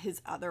at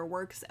his other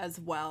works as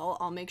well,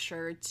 I'll make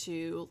sure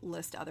to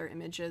list other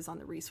images on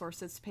the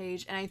resources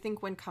page. And I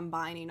think when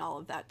combining all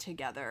of that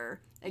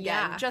together,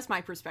 again, just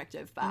my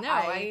perspective, but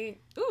I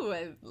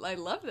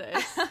love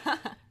this.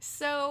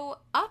 So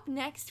up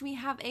next, we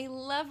have a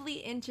lovely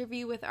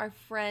interview with our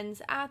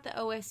friends at the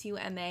OSU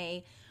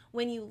MA.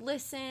 When you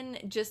listen,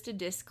 just a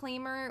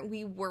disclaimer,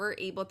 we were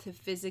able to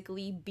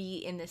physically be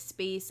in the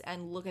space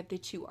and look at the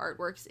two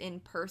artworks in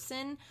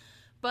person.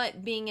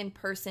 But being in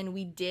person,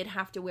 we did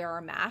have to wear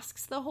our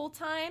masks the whole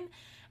time.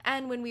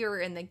 And when we were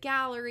in the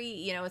gallery,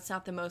 it's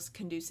not the most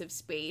conducive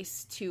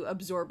space to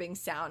absorbing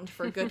sound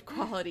for good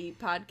quality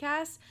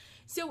podcasts.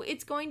 So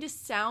it's going to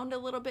sound a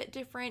little bit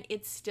different.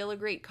 It's still a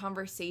great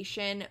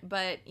conversation,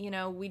 but,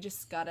 we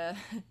just gotta,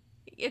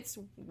 it's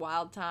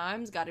wild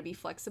times, gotta be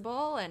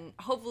flexible, and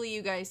hopefully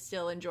you guys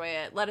still enjoy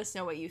it. Let us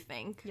know what you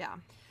think. Yeah.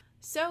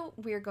 So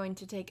we're going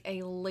to take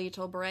a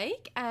little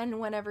break, and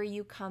whenever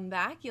you come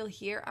back, you'll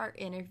hear our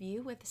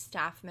interview with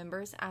staff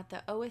members at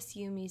the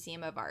OSU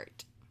Museum of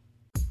Art.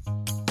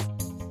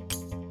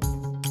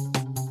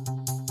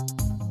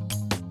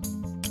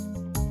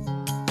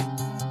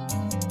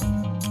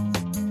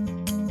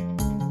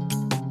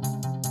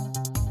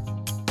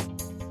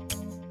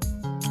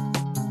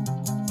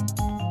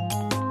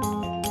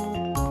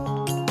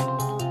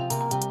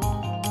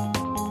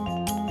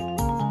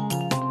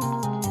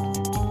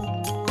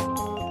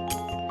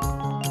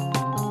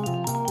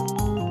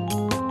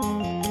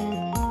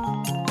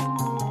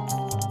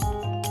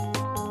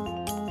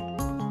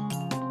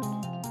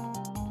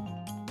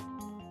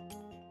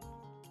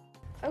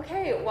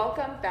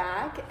 Welcome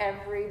back,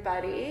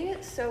 everybody.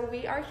 So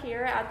we are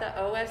here at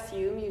the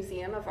OSU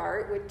Museum of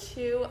Art with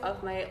two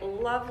of my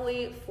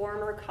lovely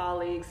former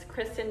colleagues,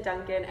 Kristen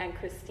Duncan and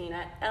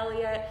Christina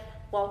Elliott.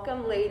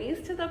 Welcome,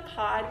 ladies, to the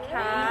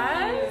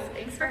podcast.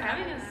 Thanks for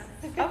having us.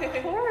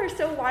 Of course.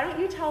 So why don't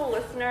you tell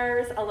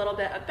listeners a little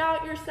bit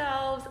about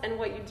yourselves and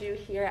what you do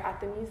here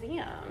at the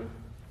museum?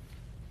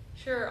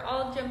 Sure,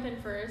 I'll jump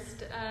in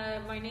first.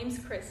 My name's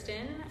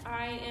Kristen.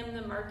 I am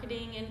the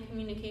Marketing and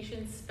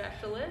Communications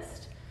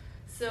Specialist.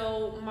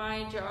 So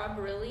my job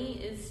really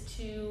is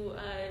to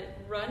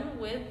run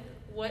with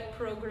what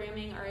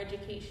programming our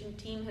education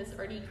team has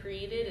already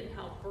created and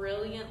how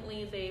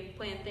brilliantly they've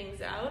planned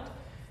things out,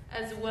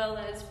 as well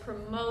as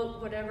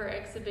promote whatever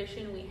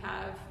exhibition we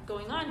have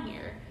going on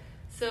here.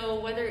 So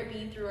whether it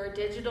be through our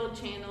digital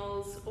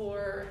channels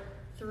or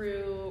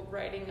through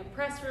writing a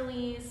press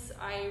release,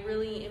 I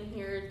really am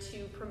here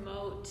to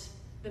promote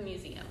the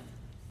museum.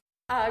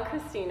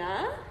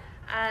 Christina?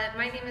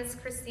 My name is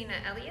Christina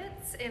Elliott,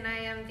 and I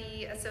am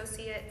the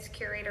Associate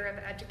Curator of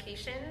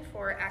Education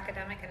for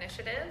Academic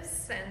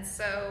Initiatives. And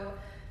so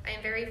I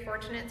am very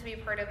fortunate to be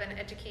part of an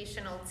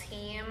educational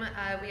team.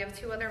 We have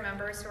 2 other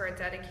members who are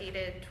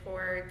dedicated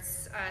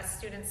towards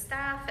student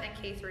staff and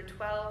K through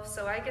 12.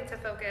 So I get to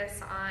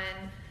focus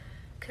on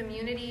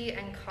community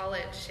and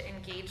college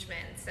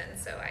engagements, and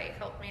so I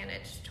help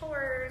manage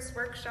tours,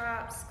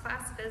 workshops,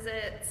 class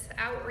visits,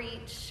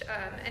 outreach,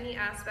 any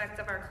aspect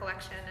of our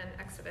collection and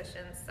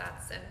exhibitions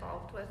that's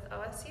involved with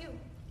OSU.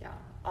 Yeah,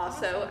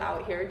 also awesome.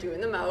 Out here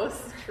doing the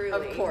most,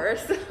 truly. Of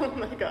course. Oh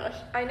my gosh.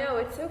 I know,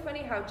 it's so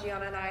funny how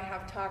Gianna and I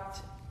have talked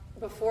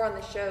before on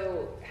the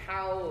show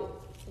how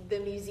the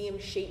museum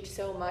shaped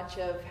so much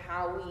of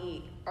how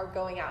we are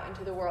going out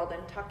into the world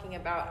and talking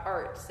about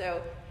art.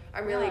 So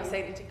I'm really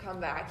excited to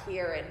come back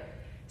here and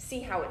see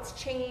how it's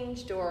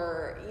changed,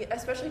 or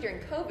especially during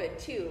COVID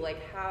too,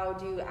 like how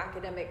do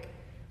academic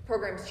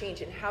programs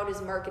change and how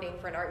does marketing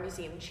for an art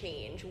museum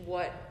change?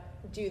 What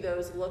do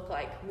those look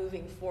like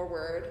moving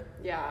forward?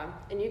 Yeah,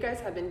 and you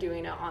guys have been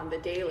doing it on the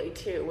daily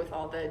too, with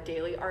all the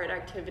daily art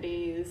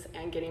activities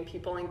and getting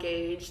people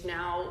engaged,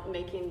 now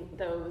making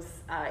those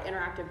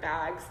interactive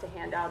bags to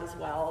hand out as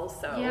well.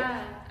 So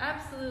yeah,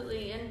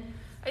 absolutely. And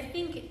I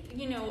think,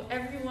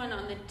 everyone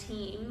on the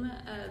team,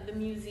 the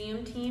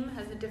museum team,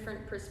 has a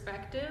different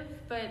perspective,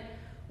 but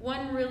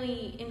one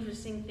really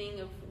interesting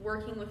thing of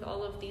working with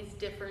all of these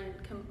different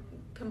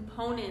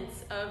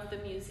components of the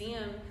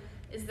museum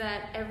is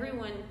that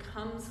everyone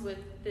comes with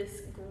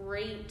this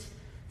great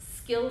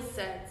skill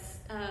sets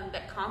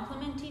that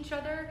complement each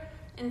other.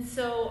 And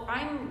so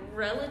I'm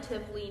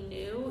relatively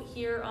new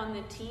here on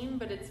the team,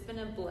 but it's been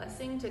a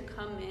blessing to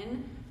come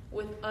in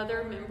with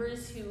other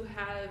members who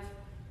have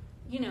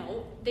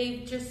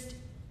they've just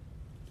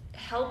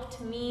helped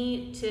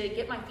me to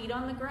get my feet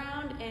on the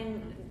ground,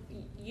 and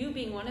you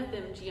being one of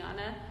them,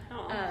 Gianna.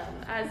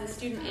 As a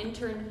student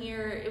intern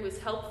here, it was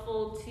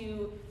helpful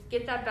to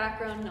get that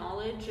background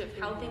knowledge of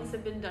how things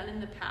have been done in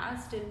the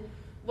past and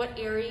what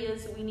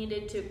areas we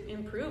needed to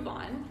improve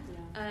on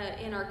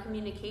in our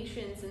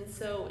communications. And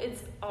so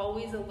it's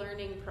always a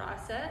learning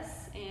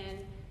process, and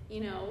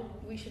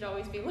we should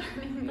always be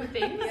learning new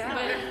things.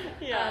 But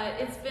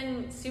it's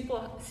been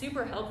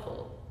super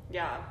helpful.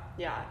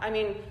 Yeah. I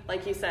mean,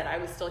 like you said, I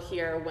was still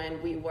here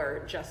when we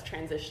were just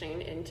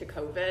transitioning into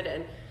COVID,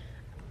 and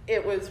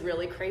it was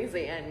really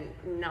crazy and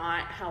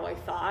not how I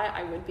thought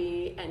I would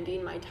be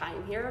ending my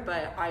time here,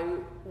 but I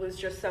was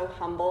just so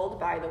humbled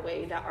by the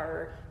way that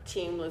our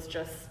team was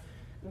just,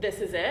 this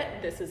is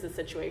it, this is the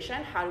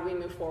situation, how do we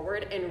move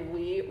forward? And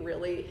we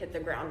really hit the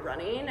ground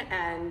running.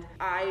 And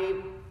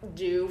I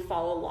do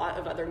follow a lot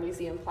of other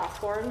museum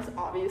platforms,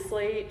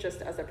 obviously,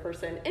 just as a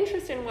person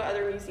interested in what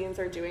other museums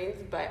are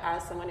doing, but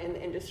as someone in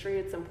the industry,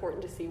 it's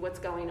important to see what's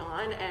going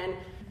on. And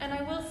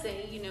I will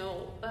say,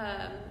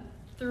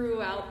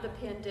 throughout the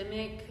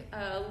pandemic,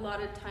 a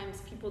lot of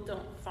times people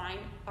don't find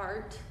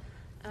art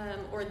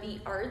or the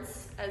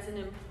arts as an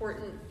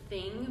important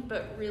thing,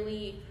 but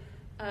really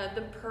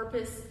the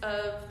purpose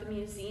of the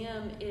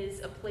museum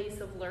is a place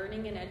of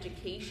learning and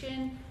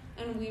education,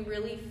 and we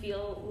really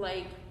feel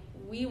like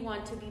we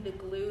want to be the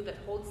glue that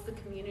holds the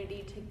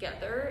community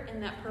together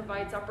and that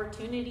provides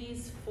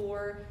opportunities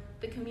for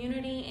the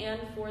community and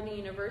for the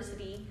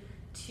university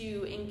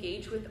to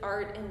engage with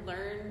art and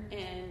learn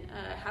and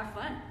have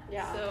fun.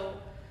 Yeah. So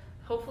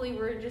hopefully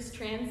we're just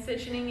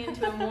transitioning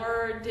into a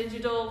more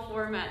digital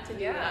format to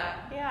do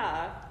that.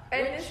 Yeah.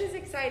 And this is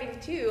exciting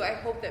too. I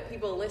hope that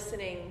people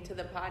listening to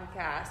the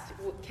podcast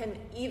can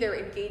either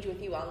engage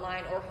with you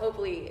online, or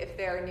hopefully if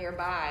they're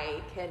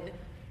nearby can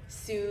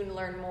soon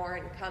learn more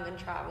and come and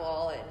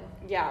travel and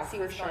see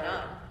what's going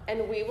on.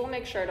 And we will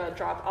make sure to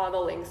drop all the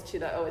links to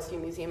the OSU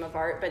Museum of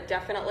Art, but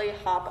definitely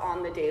hop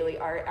on the daily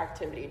art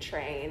activity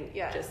train.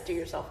 Yes. Just do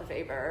yourself a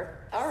favor.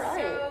 All right.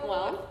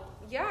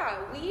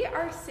 We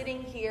are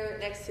sitting here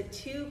next to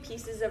 2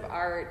 pieces of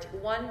art,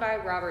 one by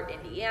Robert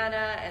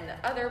Indiana and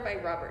the other by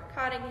Robert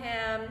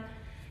Cottingham.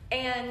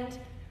 And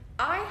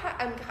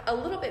I'm a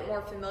little bit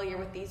more familiar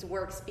with these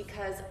works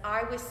because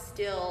I was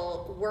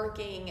still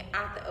working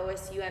at the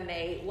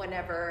OSUMA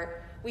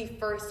whenever we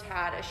first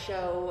had a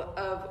show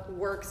of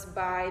works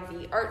by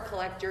the art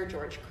collector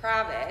George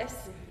Kravis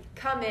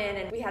come in,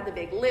 and we had the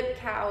big lip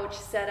couch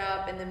set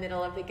up in the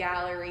middle of the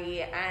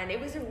gallery, and it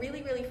was a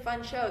really, really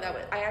fun show.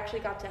 I actually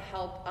got to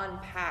help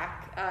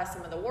unpack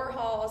some of the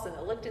Warhols and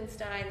the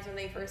Lichtensteins when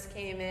they first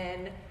came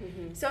in.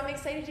 So I'm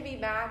excited to be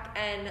back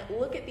and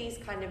look at these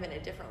kind of in a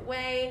different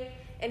way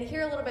and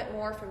hear a little bit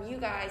more from you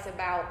guys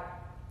about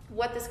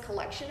what this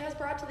collection has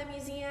brought to the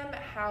museum,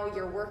 how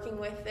you're working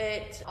with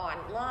it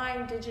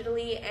online,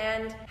 digitally,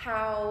 and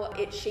how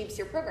it shapes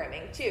your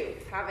programming too,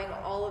 having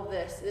all of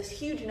this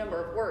huge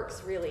number of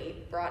works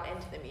really brought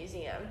into the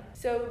museum.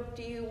 So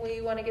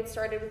we want to get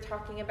started with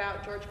talking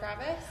about George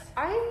Kravis?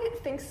 I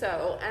think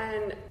so,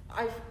 and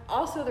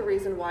also the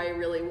reason why I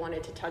really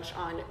wanted to touch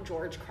on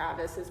George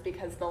Kravis is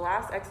because the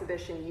last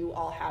exhibition you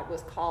all had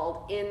was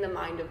called In the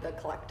Mind of the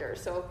Collector.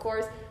 So of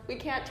course, we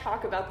can't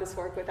talk about this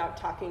work without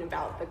talking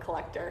about the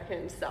collector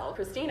himself.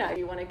 Christina, do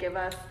you want to give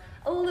us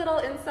a little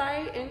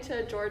insight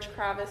into George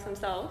Kravis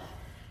himself?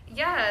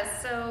 Yeah,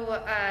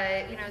 so,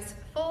 his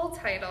full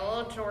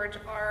title, George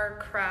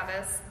R.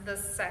 Kravis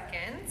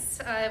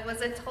II,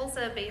 was a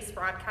Tulsa-based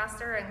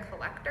broadcaster and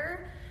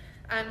collector.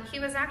 He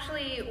was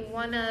actually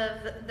one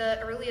of the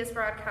earliest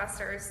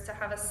broadcasters to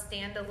have a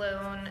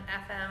standalone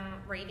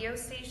FM radio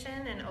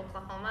station in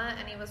Oklahoma,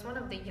 and he was one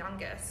of the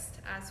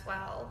youngest as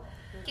well.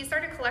 He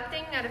started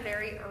collecting at a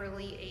very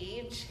early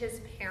age.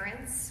 His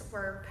parents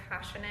were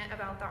passionate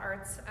about the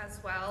arts as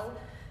well,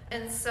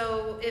 and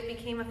so it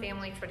became a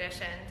family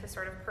tradition to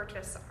sort of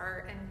purchase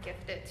art and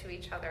gift it to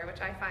each other,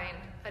 which I find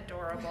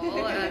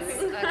adorable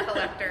as a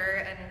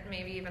collector and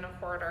maybe even a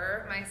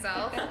hoarder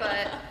myself,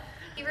 but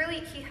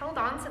he held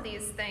on to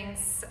these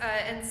things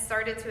and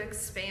started to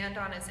expand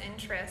on his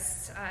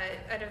interests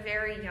at a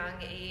very young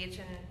age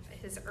in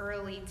his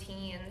early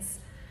teens.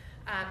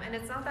 And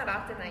it's not that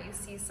often that you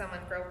see someone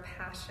grow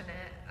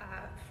passionate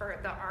for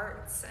the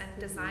arts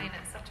and design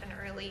at such an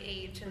early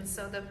age. And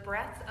so the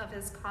breadth of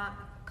his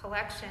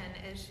collection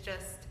is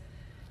just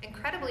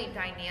incredibly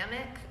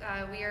dynamic.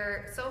 We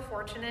are so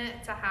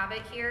fortunate to have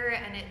it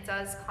here, and it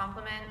does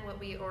complement what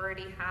we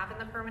already have in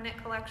the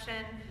permanent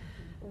collection.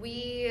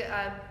 We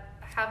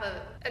have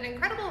an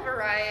incredible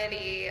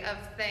variety of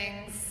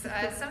things.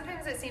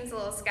 Sometimes it seems a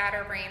little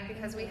scatterbrained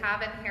because we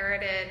have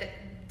inherited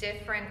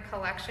different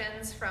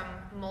collections from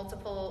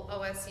multiple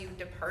OSU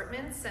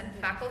departments and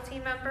faculty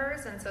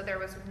members, and so there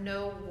was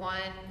no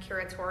one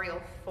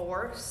curatorial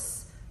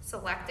force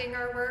selecting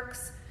our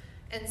works.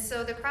 And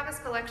so the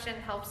Kravis collection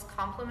helps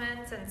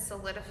complement and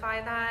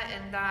solidify that,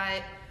 in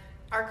that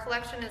our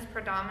collection is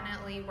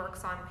predominantly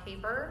works on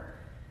paper,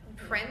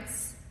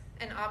 prints,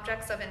 and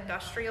objects of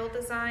industrial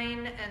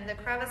design, and the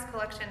Kravis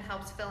collection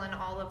helps fill in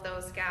all of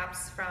those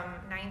gaps from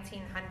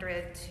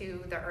 1900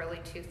 to the early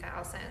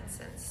 2000s,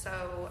 and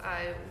so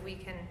we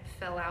can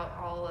fill out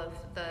all of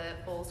the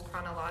bowls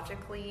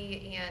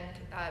chronologically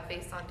and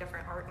based on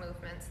different art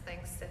movements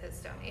thanks to his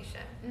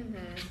donation.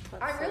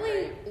 Mm-hmm. I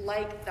really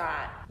like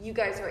that you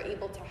guys are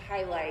able to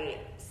highlight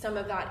some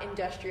of that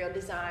industrial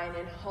design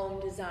and home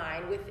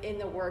design within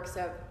the works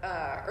of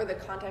or the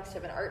context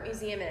of an art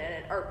museum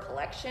and an art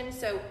collection.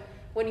 So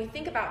when you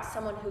think about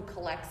someone who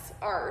collects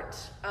art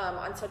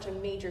on such a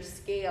major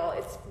scale,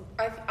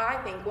 I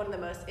think one of the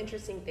most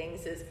interesting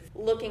things is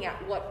looking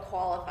at what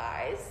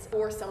qualifies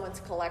for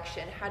someone's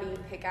collection. How do you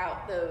pick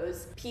out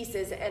those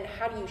pieces, and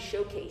how do you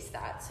showcase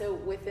that? So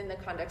within the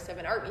context of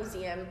an art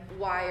museum,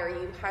 why are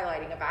you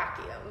highlighting a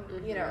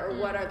vacuum? Or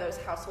what are those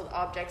household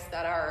objects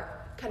that are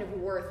kind of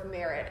worth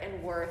merit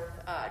and worth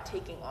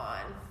taking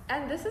on?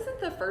 And this isn't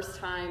the first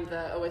time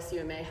the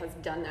OSUMA has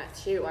done that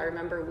too. I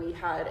remember we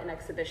had an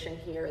exhibition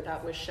here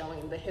that was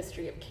showing the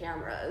history of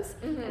cameras,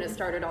 and it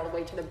started all the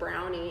way to the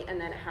Brownie,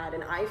 and then it had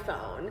an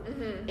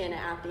iPhone in it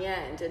at the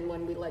end. And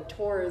when we led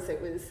tours,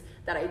 it was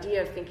that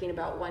idea of thinking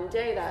about one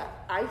day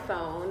that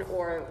iPhone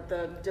or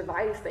the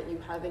device that you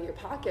have in your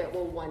pocket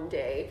will one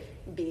day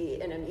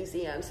be in a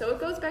museum. So it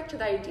goes back to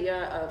the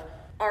idea of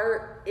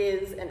art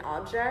is an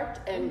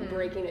object and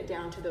breaking it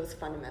down to those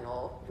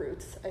fundamental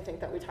roots. I think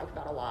that we talk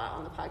about a lot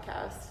on the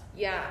podcast.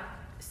 Yeah.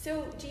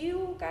 So do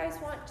you guys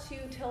want to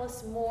tell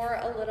us more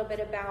a little bit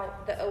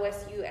about the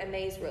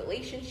OSUMA's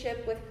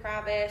relationship with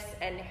Kravis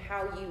and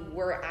how you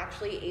were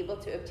actually able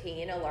to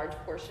obtain a large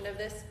portion of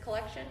this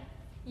collection?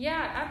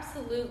 Yeah,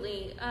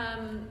 absolutely.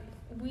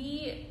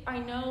 I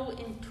know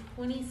in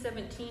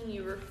 2017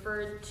 you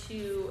referred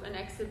to an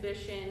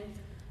exhibition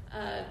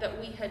that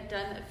we had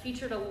done that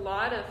featured a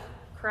lot of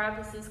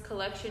Kravis's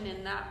collection,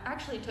 and that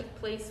actually took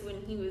place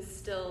when he was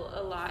still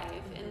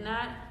alive. And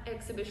that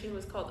exhibition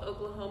was called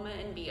Oklahoma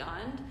and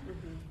Beyond.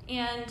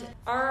 And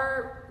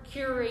our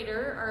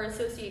curator, our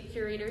associate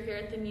curator here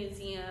at the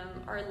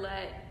museum,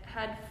 Arlette,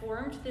 had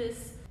formed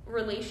this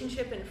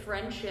relationship and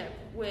friendship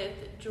with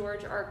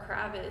George R.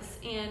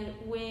 Kravis. And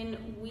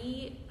when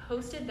we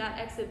hosted that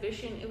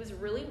exhibition, it was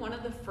really one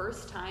of the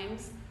first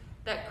times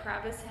that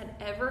Kravis had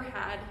ever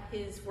had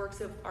his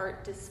works of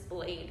art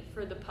displayed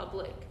for the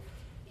public.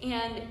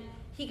 And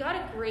he got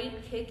a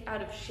great kick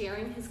out of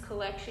sharing his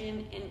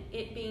collection and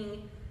it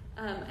being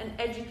an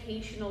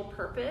educational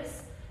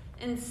purpose.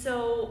 And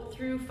so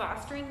through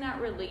fostering that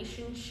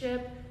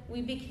relationship,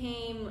 we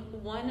became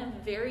one of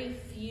very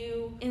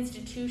few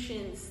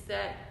institutions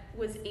that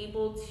was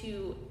able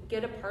to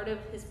get a part of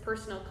his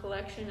personal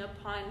collection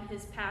upon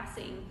his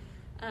passing.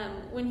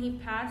 When he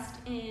passed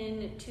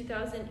in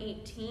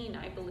 2018,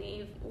 I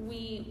believe,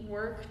 we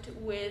worked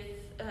with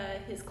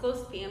his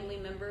close family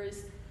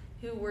members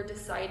who were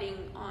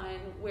deciding on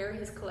where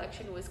his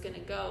collection was going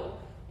to go.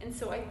 And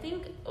so I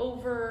think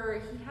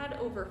he had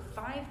over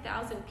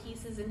 5,000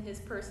 pieces in his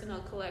personal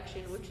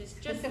collection, which is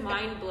just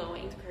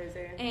mind-blowing. It's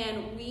crazy.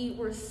 And we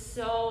were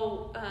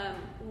so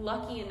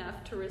lucky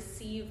enough to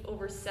receive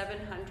over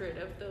 700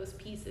 of those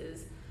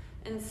pieces.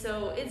 And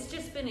so it's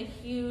just been a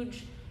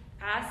huge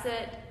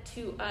asset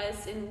to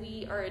us, and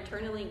we are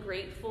eternally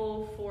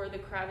grateful for the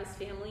Kravis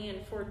family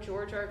and for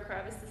George R.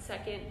 Kravis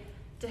II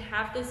to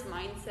have this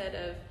mindset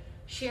of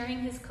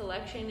sharing his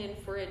collection and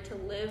for it to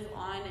live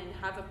on and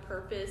have a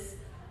purpose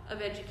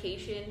of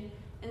education.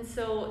 And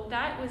so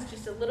that was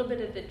just a little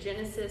bit of the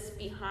genesis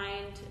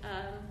behind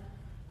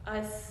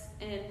us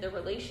and the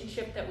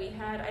relationship that we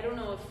had. I don't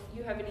know if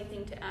you have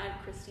anything to add,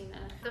 Christina.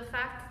 The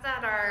fact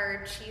that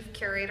our chief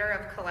curator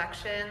of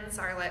collections,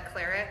 Arlette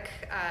Cleric,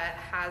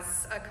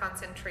 has a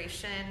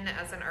concentration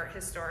as an art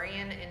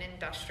historian in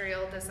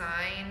industrial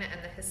design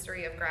and the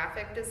history of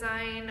graphic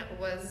design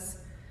was...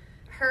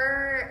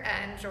 Her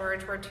and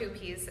George were two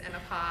peas in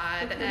a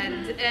pod,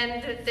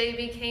 and they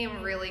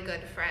became really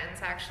good friends,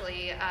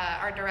 actually.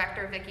 Our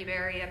director, Vicki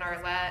Berry, and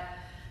Arlette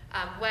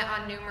went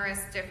on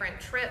numerous different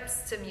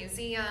trips to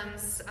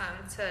museums,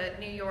 to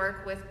New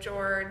York with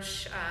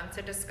George,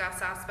 to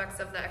discuss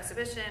aspects of the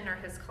exhibition or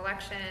his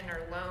collection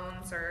or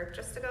loans or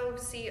just to go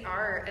see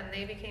art, and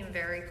they became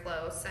very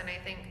close. And I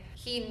think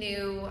he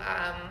knew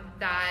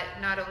that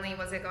not only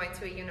was it going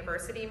to a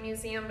university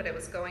museum, but it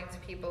was going to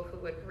people who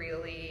would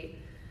really...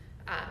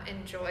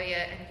 enjoy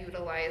it and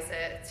utilize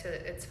it to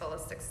its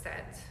fullest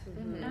extent.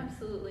 Mm-hmm.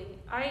 Absolutely.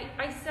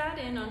 I sat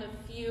in on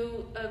a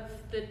few of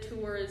the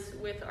tours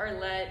with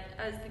Arlette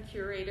as the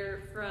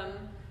curator from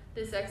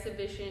this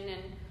exhibition,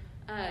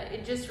 and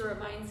it just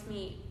reminds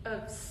me of,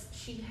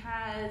 she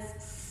has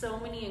so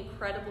many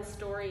incredible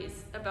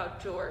stories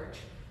about George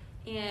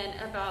and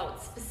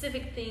about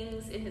specific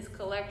things in his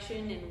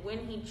collection and when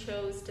he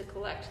chose to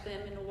collect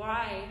them and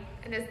why.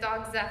 And his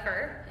dog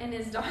Zephyr. And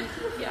his dog,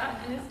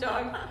 yeah, and his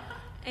dog.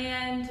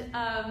 And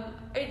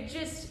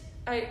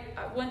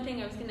one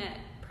thing I was going to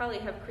probably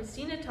have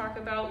Christina talk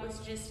about was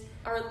just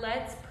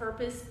Arlette's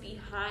purpose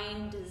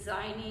behind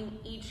designing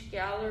each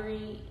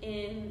gallery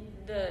in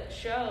the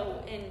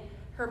show, and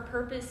her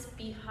purpose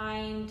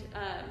behind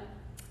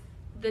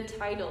the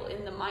title,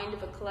 In the Mind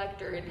of a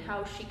Collector, and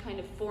how she kind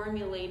of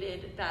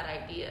formulated that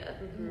idea.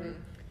 Mm-hmm.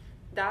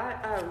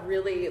 That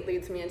really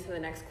leads me into the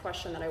next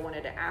question that I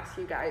wanted to ask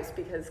you guys,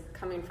 because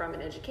coming from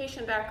an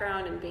education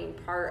background and being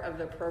part of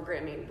the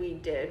programming we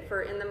did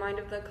for In the Mind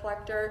of the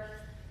Collector,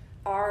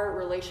 our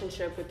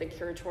relationship with the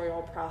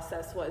curatorial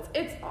process was,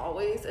 it's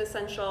always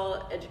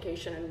essential.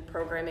 Education and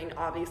programming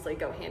obviously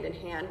go hand in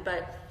hand,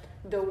 but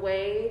the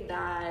way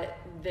that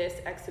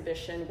this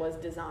exhibition was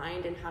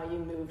designed and how you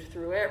moved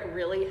through it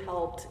really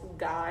helped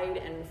guide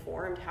and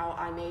informed how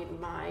I made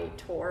my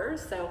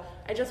tours. So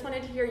I just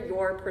wanted to hear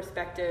your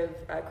perspective,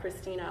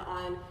 Christina,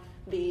 on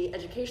the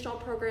educational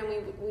program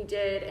we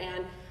did.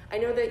 And I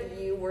know that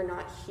you were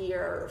not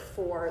here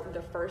for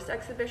the first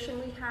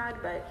exhibition we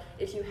had, but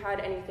if you had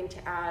anything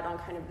to add on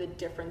kind of the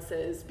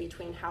differences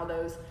between how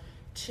those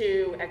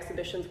two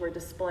exhibitions were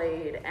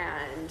displayed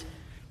and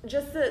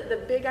just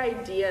the big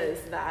ideas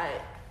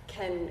that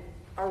can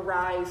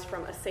arise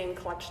from a same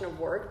collection of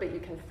work, but you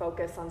can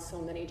focus on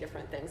so many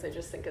different things, I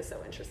just think is so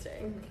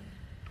interesting.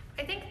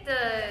 I think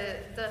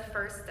the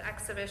first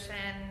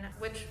exhibition,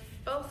 which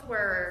both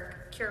were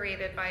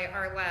curated by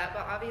Arlette,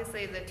 but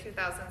obviously the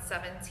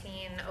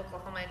 2017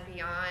 Oklahoma and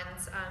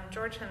Beyond,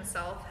 George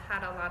himself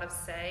had a lot of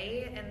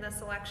say in the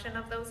selection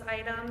of those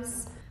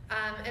items.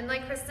 And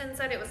like Kristen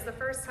said, it was the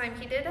first time.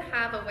 He did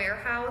have a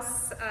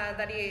warehouse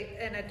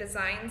in a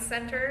design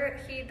center,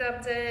 he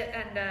dubbed it,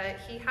 and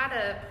he had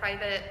a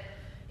private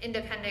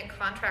independent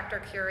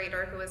contractor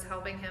curator who was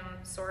helping him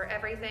sort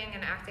everything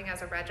and acting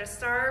as a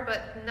registrar,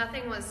 but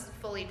nothing was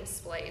fully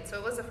displayed. So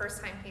it was the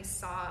first time he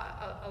saw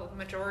a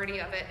majority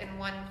of it in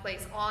one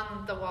place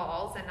on the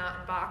walls and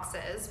not in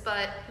boxes.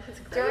 But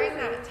during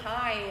that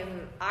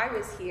time, I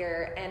was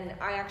here and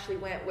I actually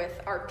went with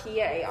our PA,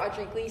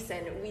 Audrey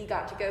Gleason. We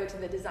got to go to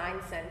the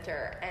design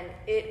center and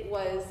it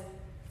was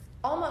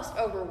almost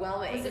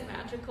overwhelming. Was it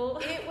magical?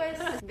 It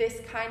was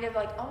this kind of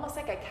like almost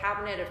like a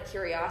cabinet of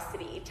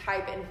curiosity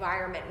type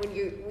environment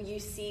when you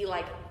see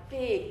like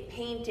big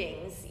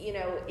paintings, you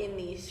know, in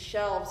these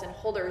shelves and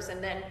holders,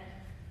 and then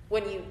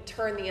when you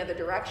turn the other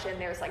direction,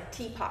 there's like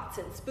teapots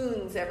and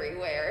spoons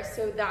everywhere.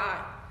 So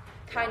that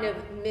kind of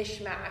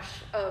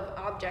mishmash of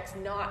objects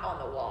not on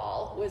the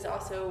wall was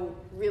also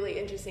really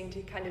interesting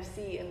to kind of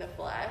see in the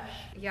flesh.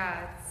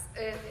 Yeah,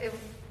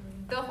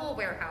 the whole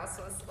warehouse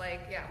was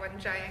like, one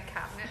giant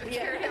cabinet of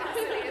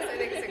curiosities. I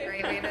think it's a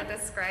great way to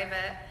describe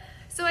it.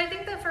 So I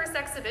think the first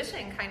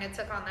exhibition kind of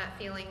took on that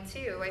feeling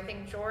too. I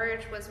think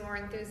George was more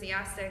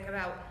enthusiastic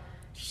about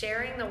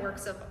sharing the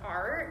works of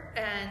art,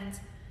 and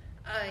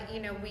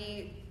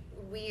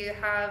we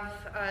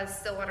have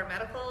Stillwater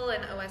Medical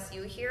and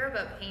OSU here,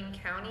 but Payne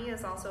County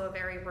is also a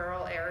very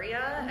rural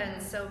area,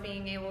 and so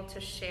being able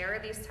to share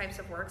these types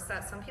of works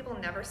that some people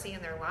never see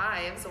in their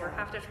lives or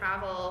have to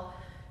travel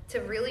to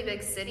really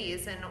big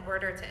cities in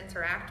order to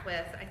interact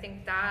with. I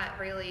think that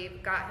really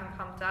got him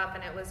pumped up,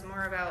 and it was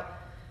more about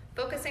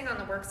focusing on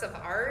the works of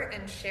art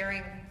and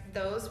sharing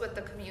those with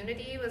the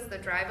community was the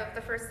drive of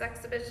the first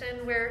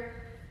exhibition, where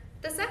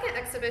the second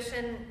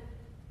exhibition,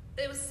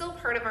 it was still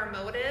part of our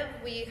motive.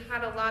 We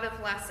had a lot of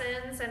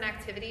lessons and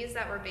activities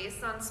that were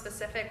based on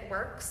specific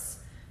works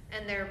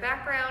and their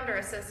background or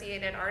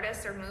associated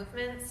artists or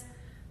movements.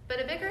 But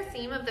a bigger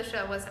theme of the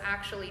show was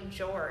actually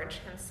George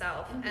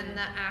himself and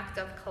the act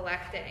of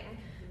collecting.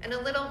 And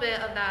a little bit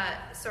of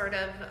that sort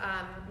of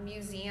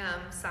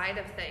museum side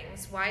of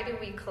things. Why do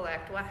we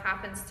collect? What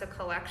happens to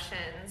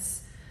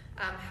collections?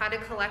 How do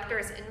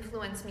collectors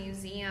influence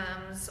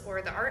museums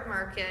or the art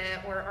market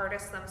or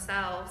artists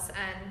themselves?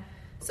 And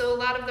so a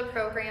lot of the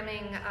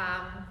programming,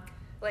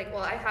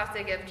 I have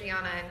to give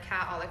Gianna and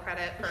Kat all the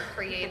credit for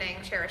creating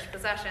Cherished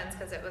Possessions,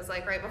 because it was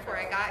like right before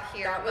I got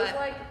here. That was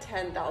like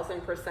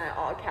 10,000%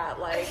 all Kat.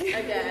 Like,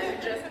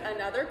 again, just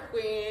another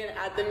queen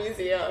at the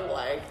museum.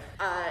 Like,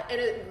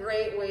 and a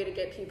great way to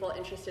get people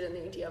interested in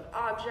the idea of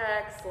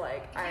objects.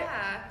 Like,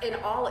 in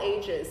all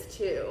ages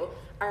too.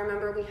 I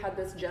remember we had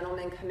this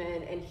gentleman come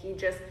in, and he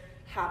just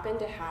happened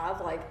to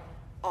have like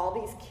all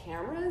these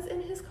cameras in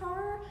his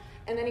car.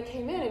 And then he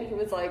came in and he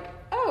was like,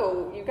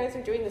 oh, you guys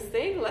are doing this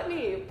thing? Let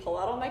me pull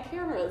out all my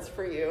cameras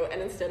for you.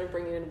 And instead of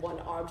bringing in one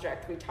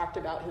object, we talked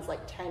about his like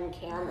 10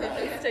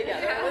 cameras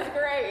together. It was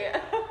great.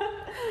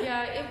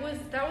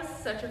 That was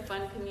such a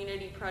fun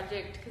community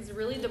project, because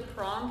really the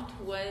prompt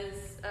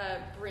was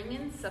bring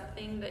in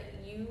something that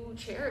you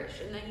cherish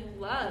and that you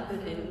love,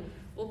 and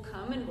we'll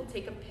come and we'll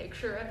take a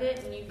picture of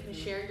it and you can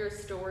share your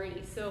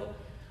story. So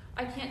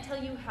I can't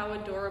tell you how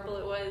adorable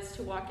it was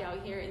to walk out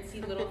here and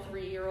see little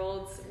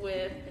 3-year-olds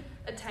with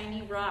a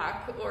tiny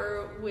rock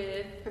or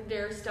with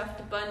their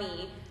stuffed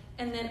bunny.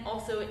 And then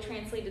also it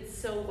translated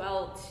so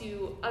well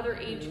to other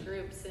age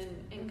groups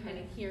and kind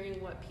of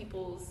hearing what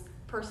people's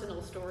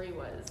personal story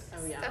was.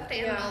 Oh, yeah. Stuffed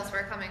animals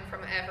were coming from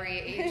every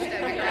age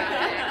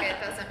demographic. It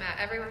doesn't matter.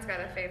 Everyone's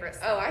got a favorite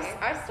story. Oh,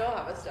 I still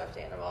have a stuffed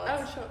animal.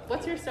 Sure.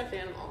 What's your stuffed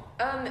animal?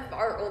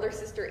 Our older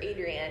sister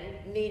Adrienne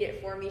made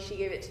it for me. She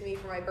gave it to me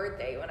for my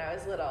birthday when I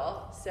was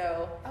little.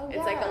 So it's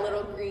like a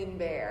little green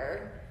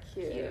bear.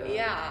 Cute.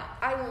 Yeah.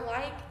 I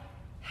like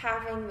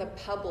having the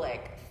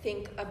public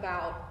think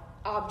about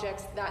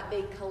objects that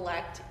they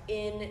collect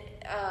in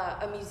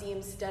a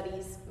museum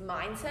studies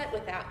mindset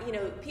without,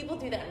 people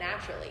do that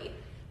naturally,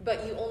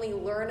 but you only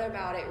learn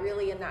about it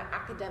really in that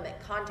academic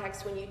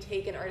context when you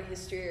take an art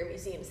history or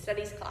museum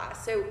studies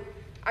class. So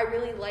I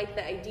really like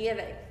the idea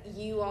that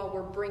you all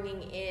were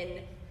bringing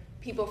in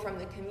people from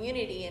the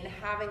community and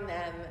having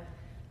them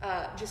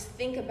just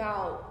think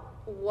about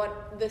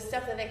what the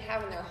stuff that they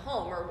have in their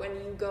home, or when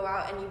you go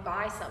out and you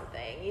buy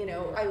something.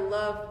 I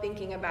love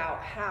thinking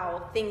about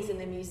how things in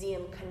the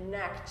museum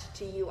connect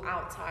to you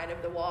outside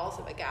of the walls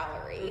of a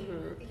gallery.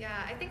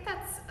 Yeah, I think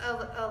that's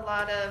a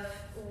lot of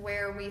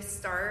where we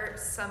start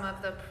some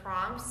of the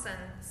prompts and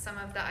some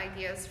of the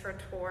ideas for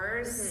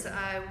tours.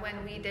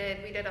 When we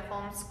did a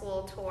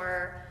homeschool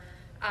tour,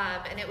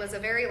 and it was a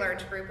very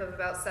large group of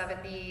about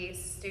 70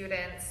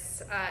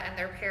 students and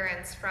their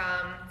parents,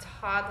 from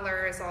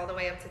toddlers all the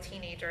way up to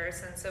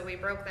teenagers. And so we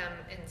broke them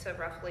into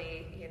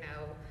roughly,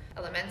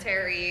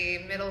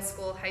 elementary, middle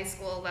school, high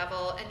school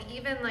level. And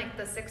even like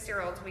the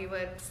 6-year-olds, we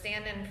would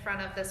stand in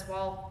front of this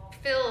wall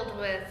filled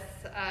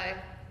with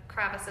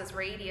Kravis's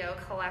radio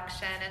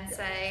collection and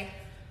say,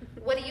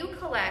 what do you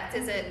collect?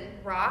 Is it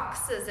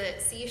rocks? Is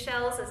it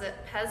seashells? Is it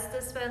Pez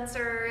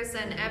dispensers?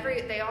 And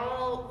they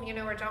all,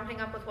 were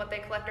jumping up with what they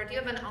collect. Or do you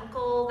have an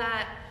uncle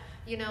that,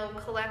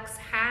 collects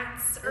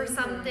hats or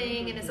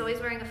something and is always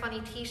wearing a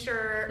funny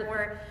t-shirt?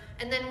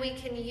 And then we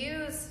can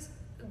use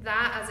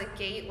that as a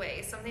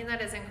gateway, something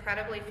that is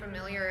incredibly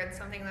familiar and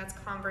something that's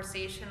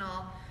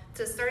conversational,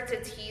 to start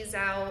to tease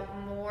out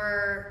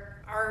more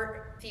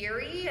art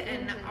theory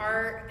and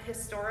art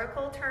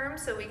historical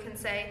terms, so we can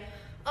say,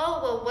 oh,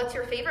 well, what's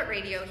your favorite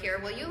radio here?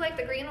 Well, you like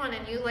the green one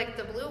and you like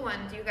the blue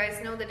one. Do you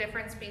guys know the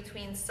difference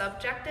between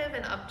subjective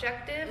and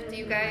objective? Do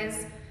you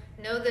guys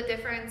know the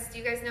difference? Do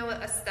you guys know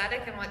what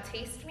aesthetic and what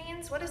taste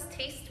means? What does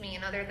taste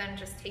mean other than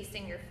just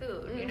tasting your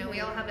food? We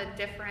all have a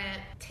different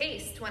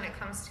taste when it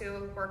comes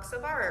to works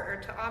of art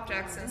or to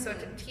objects. And so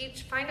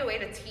to find a way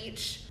to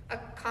teach a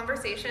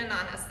conversation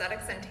on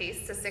aesthetics and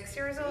taste to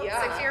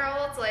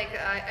 6-year-olds,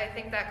 I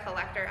think that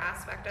collector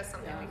aspect is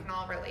something we can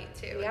all relate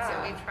to. And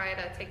so we try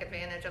to take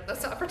advantage of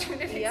those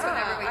opportunities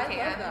whenever we can.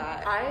 I love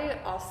that. I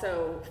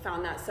also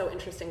found that so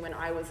interesting when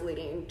I was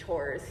leading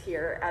tours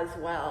here as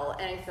well.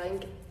 And I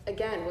think,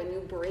 again, when you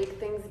break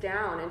things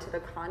down into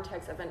the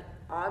context of an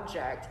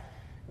object,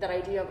 that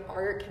idea of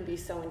art can be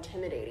so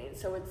intimidating.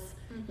 So it's,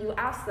 you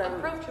ask them...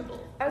 Approachable.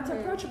 It's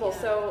approachable.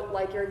 Yeah. So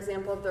like your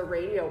example of the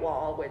radio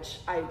wall, which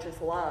I just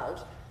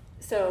loved.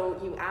 So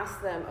you ask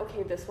them,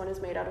 okay, this one is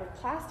made out of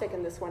plastic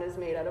and this one is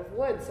made out of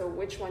wood. So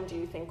which one do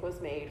you think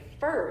was made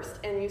first?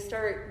 And you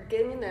start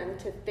getting them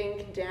to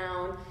think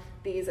down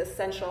these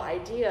essential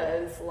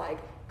ideas like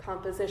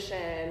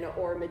composition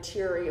or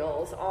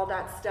materials, all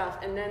that stuff.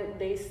 And then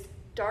they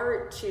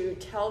start to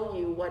tell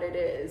you what it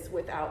is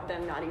without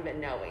them not even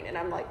knowing. And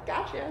I'm like,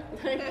 gotcha.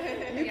 Like,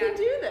 you can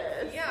do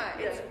this. Yeah,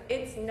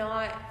 it's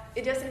not,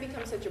 it doesn't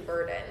become such a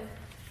burden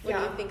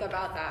when you think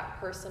about that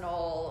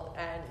personal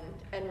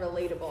and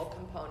relatable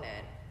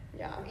component.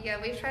 Yeah,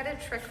 we try to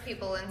trick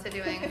people into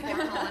doing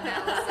formal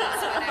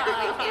analysis whenever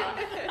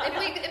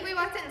we can. If we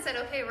walked in and said,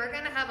 okay, we're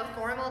going to have a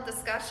formal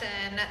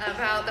discussion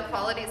about the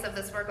qualities of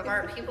this work of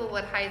art, people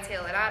would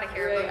hightail it out of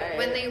here. Right. But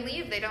when they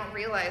leave, they don't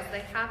realize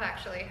they have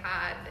actually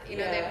had,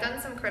 they've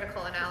done some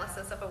critical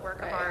analysis of a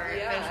work of art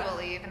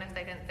visually, even if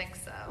they didn't think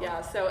so.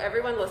 Yeah, so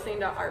everyone listening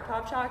to Art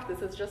Pop Talk, this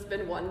has just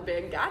been one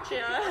big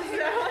gotcha.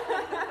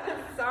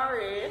 So,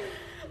 sorry.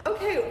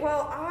 Okay,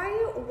 well,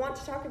 I want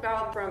to talk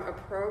about, from a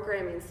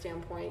programming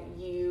standpoint,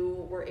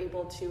 you were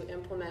able to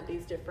implement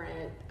these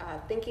different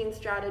thinking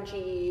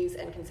strategies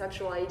and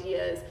conceptual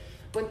ideas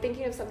when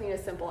thinking of something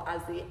as simple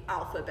as the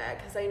alphabet,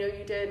 because I know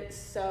you did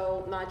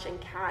so much,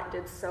 and Kat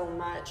did so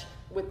much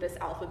with this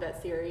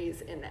alphabet series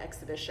in the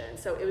exhibition.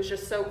 So it was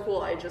just so cool.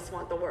 I just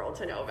want the world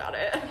to know about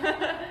it.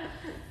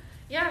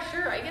 Yeah,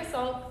 sure. I guess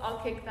I'll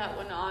kick that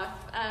one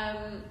off.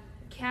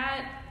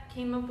 Kat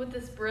came up with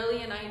this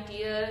brilliant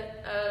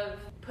idea of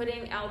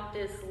putting out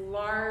this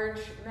large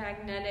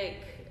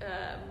magnetic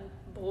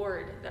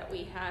board that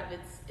we have.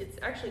 It's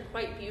actually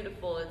quite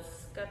beautiful.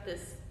 It's got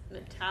this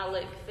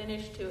metallic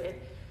finish to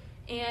it.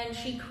 And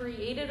she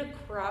created a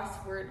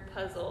crossword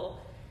puzzle.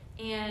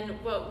 And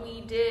what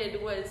we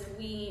did was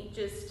we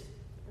just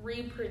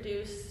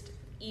reproduced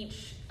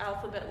each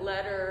alphabet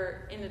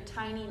letter in a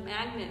tiny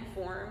magnet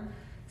form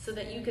so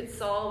that you could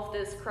solve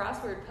this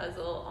crossword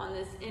puzzle on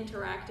this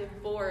interactive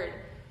board.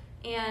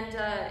 And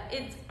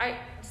it's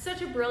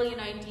such a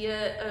brilliant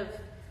idea of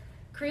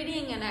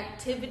creating an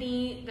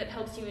activity that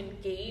helps you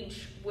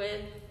engage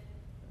with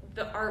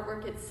the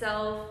artwork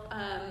itself,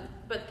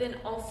 but then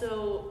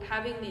also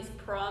having these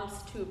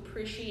prompts to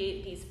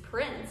appreciate these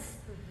prints,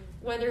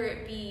 whether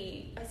it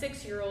be a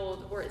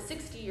 6-year-old or a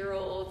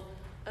 60-year-old,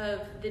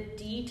 of the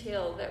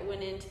detail that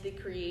went into the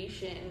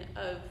creation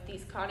of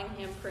these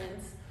Cottingham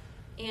prints,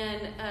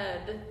 and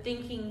the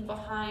thinking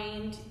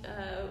behind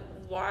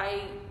why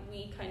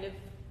we kind of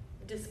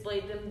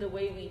displayed them the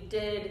way we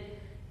did.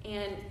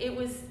 And it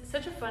was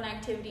such a fun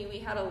activity. We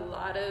had a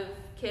lot of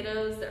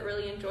kiddos that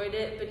really enjoyed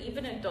it, but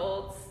even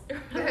adults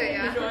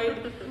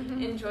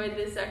enjoyed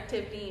this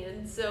activity.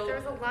 And so there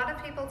was a lot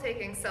of people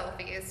taking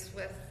selfies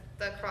with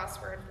the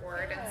crossword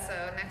board, and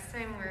so next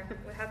time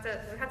we have to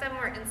have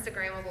more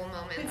Instagrammable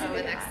moments in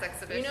the next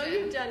exhibition. You know,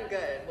 you've done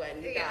good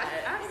when you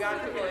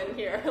got people in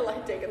here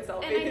like taking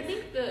selfies. And I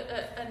think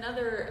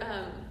another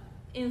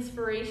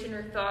inspiration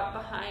or thought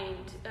behind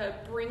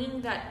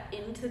bringing that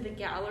into the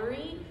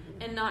gallery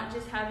and not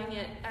just having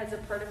it as a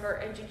part of our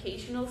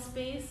educational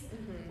space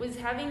was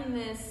having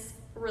this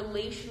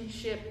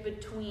relationship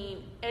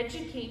between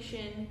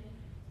education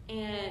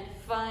and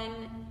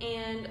fun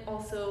and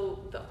also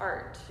the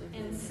art.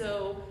 And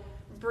so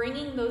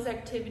bringing those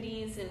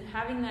activities and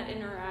having that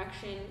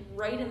interaction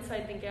right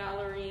inside the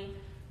gallery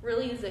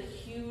really is a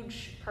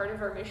huge part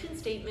of our mission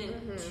statement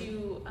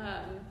to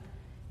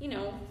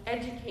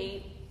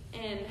educate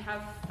and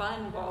have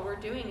fun while we're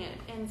doing it.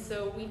 And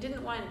so we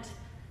didn't want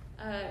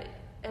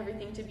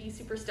everything to be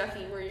super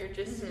stuffy where you're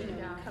just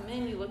come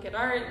in, you look at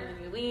art, and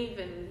then you leave,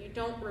 and you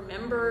don't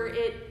remember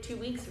it 2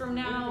 weeks from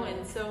now.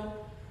 And so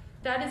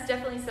that is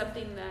definitely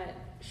something that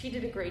she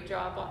did a great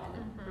job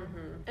on.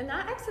 And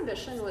that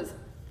exhibition was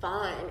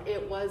fun.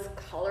 It was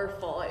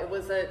colorful. It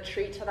was a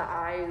treat to the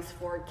eyes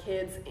for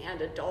kids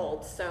and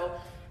adults. So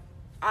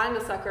I'm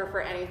a sucker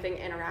for anything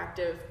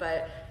interactive,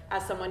 but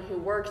as someone who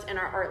works in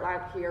our art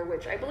lab here,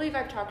 which I believe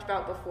I've talked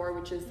about before,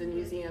 which is the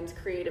museum's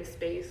creative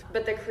space,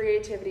 but the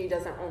creativity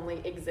doesn't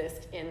only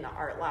exist in the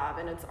art lab,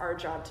 and it's our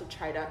job to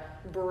try to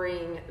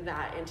bring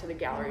that into the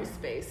gallery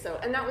space. So,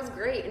 and that was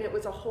great, and it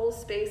was a whole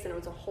space, and it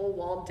was a whole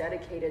wall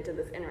dedicated to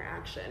this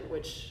interaction,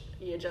 which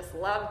you just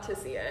love to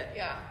see it.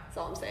 Yeah. That's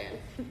all I'm saying.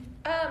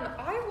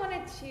 I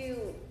wanted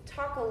to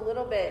talk a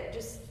little bit,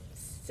 just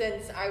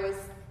since I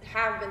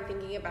have been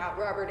thinking about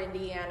Robert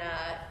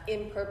Indiana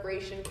in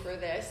preparation for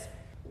this.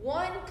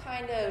 One,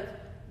 kind of,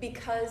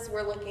 because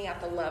we're looking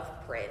at the Love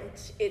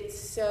print, it's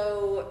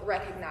so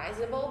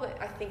recognizable, but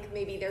I think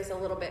maybe there's a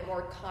little bit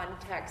more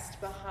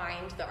context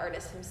behind the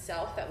artist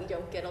himself that we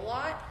don't get a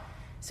lot.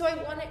 So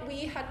we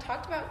had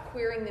talked about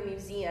queering the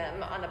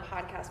museum on a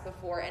podcast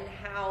before, and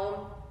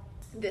how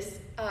this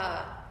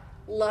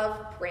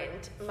Love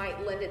print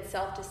might lend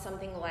itself to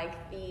something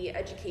like the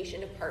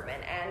education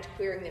department and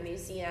queering the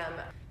museum.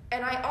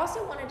 And I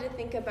also wanted to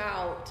think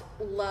about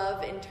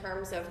Love in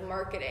terms of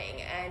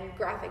marketing and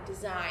graphic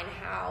design,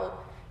 how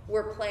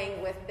we're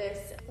playing with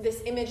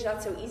this image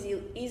that's so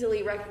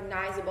easily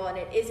recognizable, and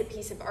it is a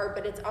piece of art,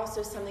 but it's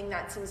also something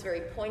that seems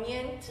very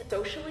poignant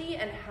socially,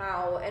 and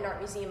how an art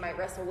museum might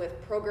wrestle with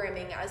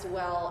programming as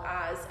well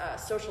as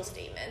social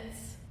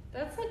statements.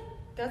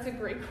 That's a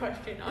great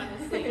question,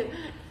 honestly.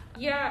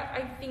 Yeah,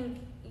 I think,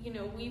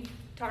 we've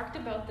talked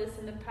about this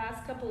in the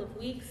past couple of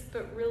weeks,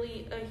 but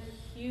really a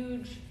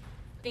huge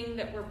thing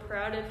that we're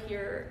proud of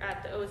here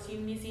at the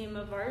OSU Museum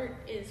of Art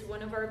is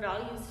one of our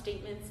value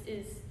statements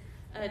is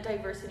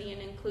diversity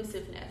and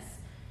inclusiveness.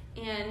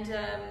 And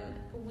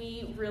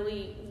we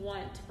really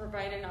want to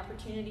provide an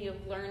opportunity of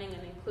learning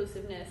and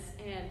inclusiveness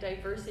and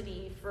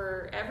diversity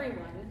for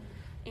everyone.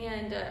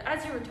 And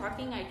as you were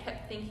talking, I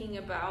kept thinking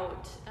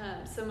about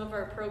some of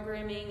our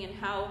programming and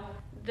how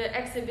the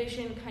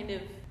exhibition kind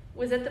of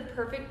was at the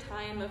perfect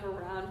time of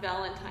around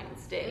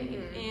Valentine's Day.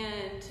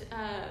 And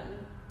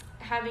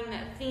having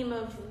that theme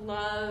of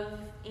love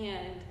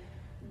and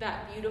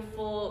that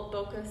beautiful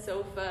bokeh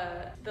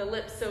sofa, the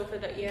lip sofa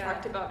that you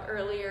talked about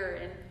earlier,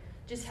 and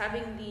just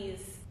having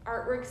these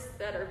artworks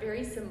that are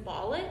very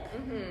symbolic,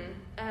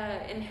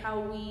 and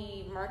how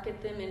we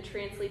market them and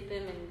translate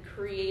them and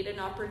create an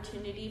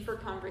opportunity for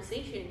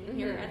conversation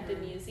here at the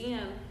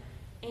museum.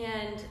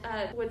 And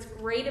what's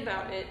great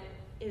about it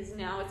is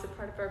now it's a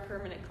part of our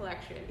permanent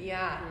collection.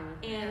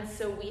 And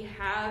so we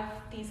have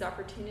these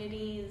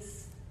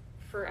opportunities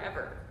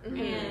forever,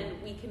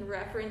 and we can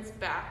reference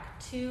back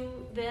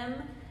to them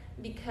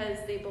because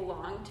they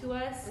belong to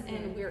us,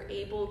 and we're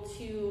able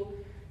to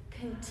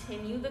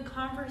continue the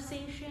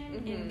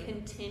conversation and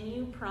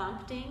continue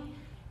prompting.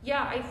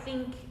 I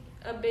think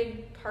a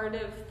big part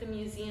of the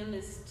museum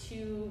is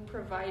to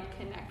provide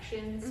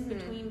connections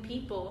between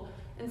people,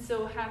 and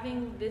so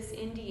having this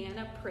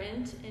Indiana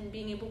print and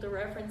being able to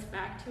reference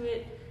back to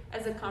it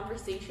as a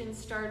conversation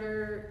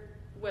starter,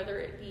 whether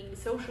it be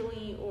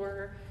socially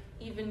or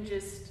even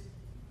just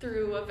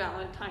through a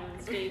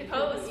Valentine's Day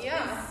post,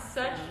 is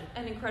such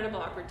an incredible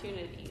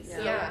opportunity.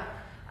 So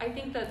I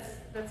think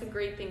that's a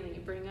great thing that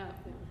you bring up.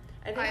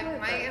 My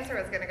answer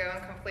was going to go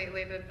in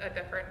completely a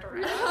different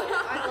direction.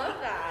 I love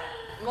that.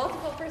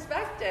 Multiple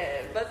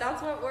perspective, but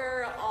that's what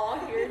we're all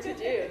here to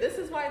do. This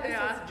is why this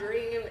is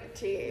Dream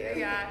Team.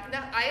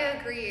 No, I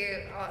agree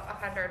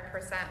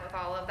 100% with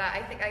all of that.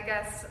 I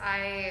guess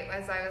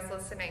as I was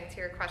listening to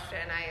your question,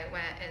 I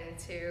went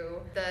into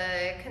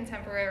the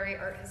contemporary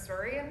art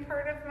historian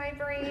part of my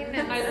brain.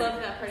 And I love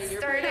that part of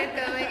your brain.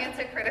 Started going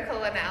into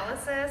critical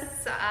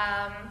analysis.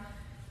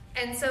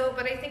 And so,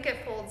 but I think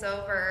it folds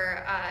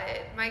over.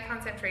 My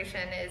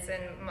concentration is in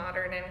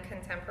modern and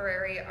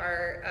contemporary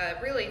art,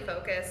 really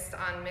focused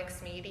on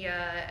mixed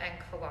media and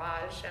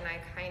collage, and I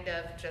kind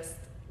of just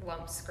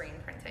lump screen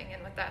printing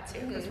in with that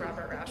too, because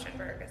Robert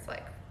Rauschenberg is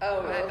like,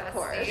 of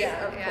course.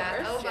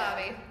 Oh,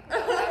 Bobby.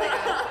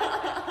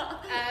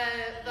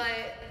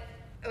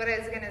 But what I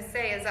was going to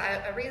say is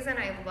a reason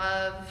I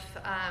love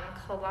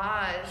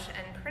collage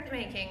and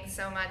printmaking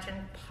so much and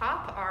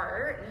pop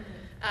art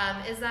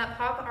is that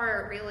pop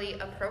art really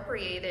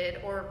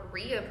appropriated or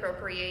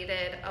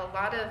reappropriated a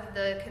lot of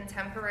the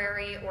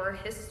contemporary or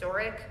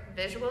historic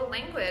visual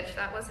language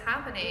that was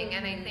happening.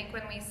 And I think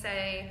when we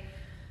say,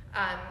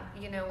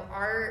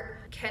 art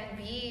can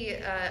be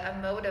a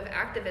mode of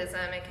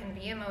activism, it can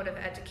be a mode of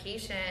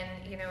education,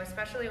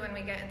 especially when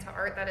we get into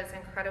art that is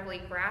incredibly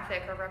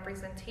graphic or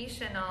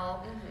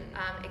representational.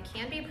 It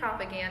can be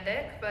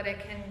propagandic, but it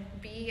can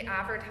be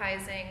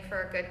advertising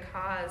for a good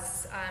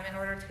cause in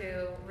order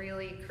to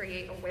really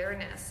create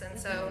awareness. And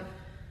so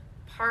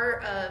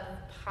part of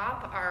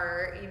pop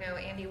art,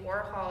 Andy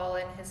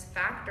Warhol and his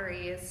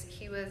factories,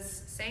 he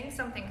was saying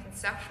something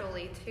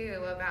conceptually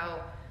too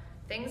about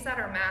things that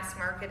are mass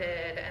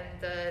marketed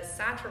and the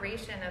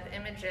saturation of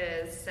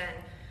images and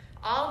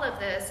all of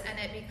this, and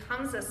it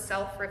becomes a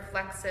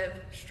self-reflexive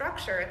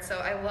structure. And so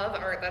I love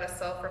art that is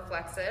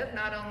self-reflexive.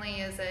 Not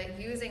only is it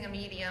using a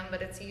medium,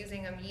 but it's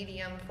using a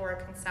medium for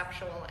a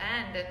conceptual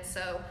end. And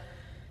so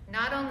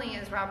not only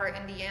is Robert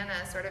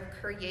Indiana sort of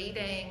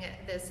creating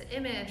this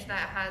image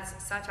that has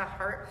such a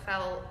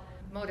heartfelt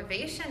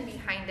motivation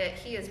behind it,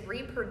 he is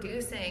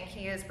reproducing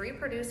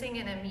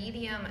in a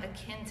medium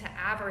akin to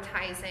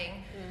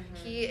advertising.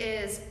 He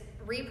is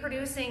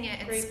reproducing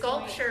it in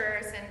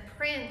sculptures and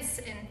prints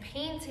and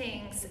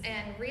paintings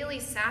and really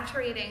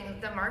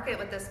saturating the market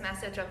with this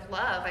message of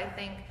love. I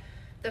think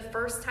the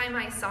first time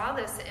I saw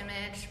this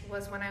image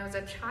was when I was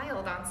a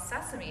child on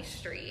Sesame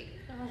Street.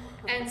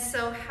 And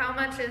so how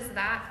much is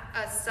that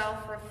a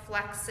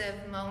self-reflexive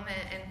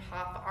moment in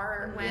pop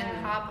art when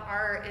pop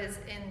art is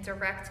in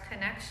direct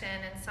connection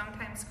and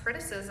sometimes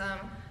criticism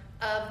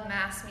of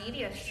mass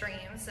media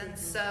streams? And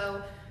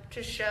so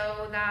to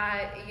show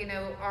that,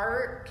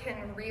 art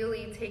can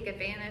really take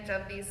advantage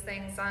of these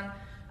things on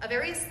a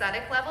very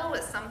aesthetic level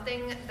with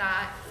something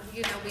that,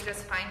 we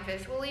just find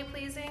visually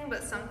pleasing,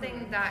 but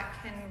something that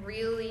can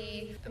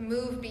really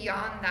move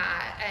beyond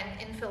that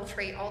and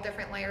infiltrate all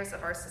different layers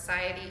of our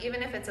society.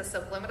 Even if it's a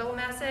subliminal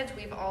message,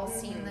 we've all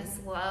seen this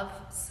love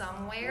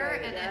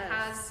somewhere, and it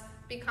has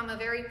become a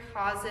very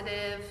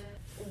positive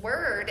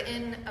word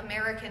in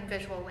American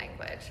visual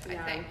language, I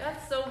think.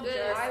 That's so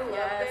good. I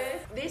love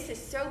this. This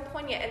is so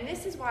poignant, and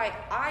this is why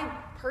I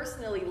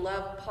personally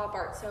love pop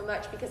art so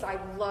much, because I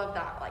love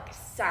that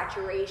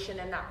saturation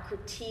and that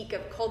critique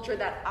of culture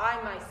that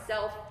I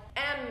myself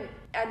am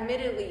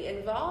admittedly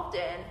involved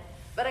in.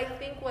 But I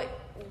think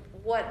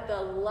what the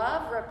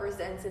love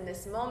represents in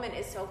this moment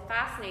is so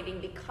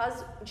fascinating,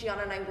 because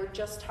Gianna and I were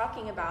just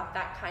talking about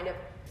that kind of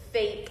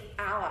fake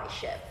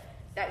allyship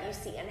that you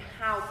see and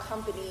how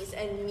companies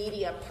and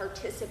media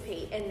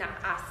participate in that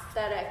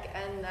aesthetic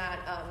and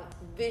that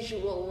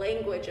visual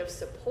language of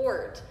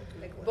support.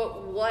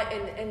 But what,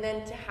 and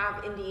then to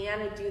have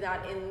Indiana do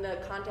that in the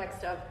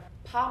context of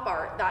pop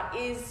art, that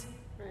is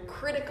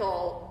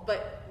critical,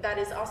 but that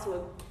is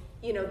also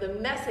the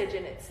message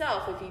in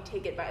itself, if you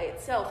take it by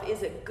itself,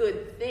 is a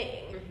good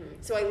thing.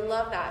 So I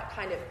love that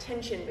kind of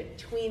tension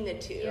between the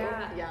two.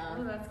 Yeah.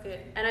 Oh, that's good.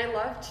 And I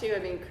love too, I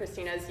mean,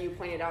 Christina, as you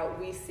pointed out,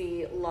 we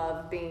see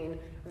love being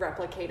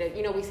replicated.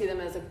 We see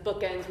them as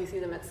bookends, we see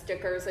them as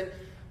stickers, and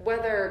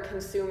whether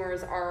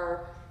consumers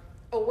are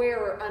aware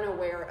or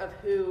unaware of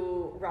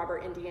who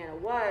Robert Indiana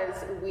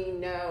was, we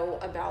know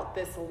about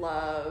this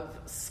love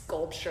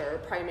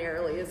sculpture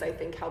primarily is, I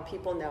think, how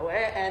people know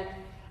it. And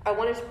I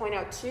wanted to point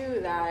out too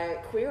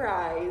that Queer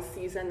Eye's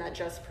season that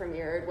just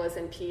premiered was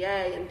in PA,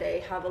 and they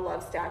have a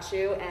love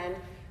statue, and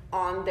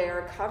on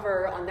their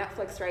cover on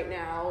Netflix right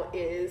now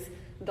is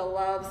the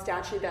love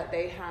statue that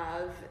they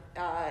have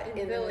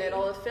in the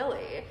middle of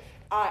Philly.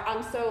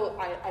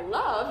 I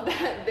love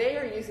that they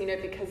are using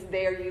it because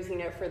they are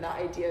using it for the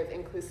idea of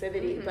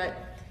inclusivity, but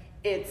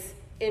it's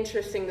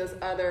interesting those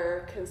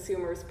other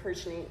consumers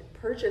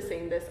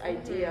purchasing this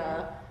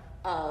idea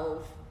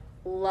of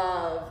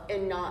love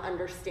and not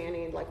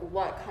understanding like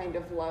what kind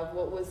of love,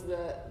 what was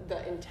the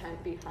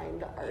intent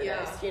behind the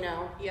artist,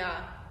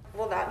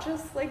 Well, that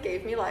just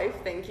gave me life.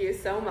 Thank you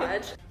so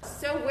much.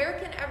 So where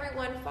can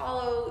everyone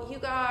follow you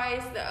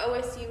guys, the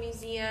OSU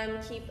Museum,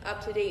 keep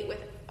up to date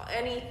with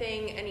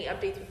anything, any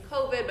updates with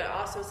COVID, but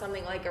also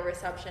something like a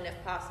reception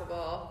if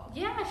possible?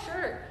 Yeah,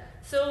 sure.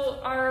 So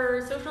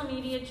our social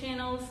media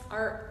channels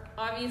are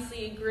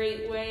obviously a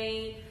great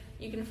way.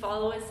 You can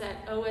follow us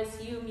at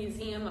OSU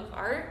Museum of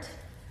Art.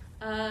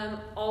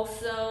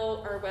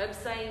 Also our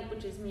website,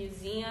 which is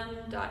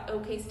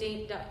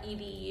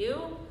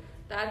museum.okstate.edu.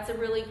 That's a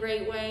really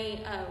great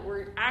way.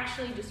 We're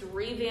actually just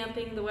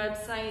revamping the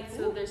website,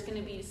 so there's going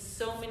to be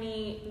so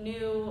many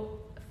new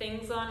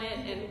things on it,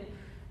 and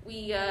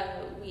we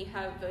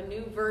have a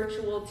new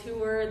virtual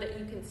tour that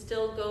you can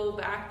still go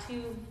back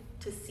to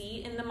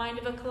see In the Mind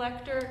of a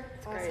Collector.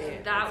 Awesome. So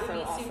that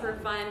would be super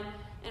fun,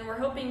 and we're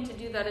hoping to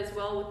do that as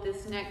well with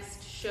this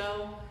next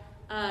show.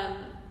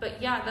 But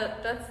yeah,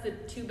 that's the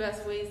two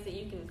best ways that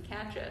you can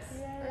catch us.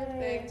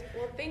 Perfect.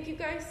 Well, thank you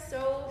guys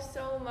so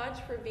much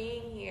for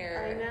being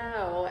here. I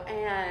know.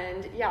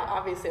 And yeah,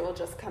 obviously we'll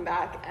just come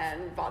back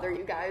and bother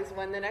you guys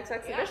when the next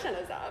exhibition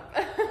is up.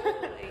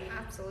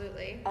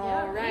 Absolutely.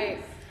 All right.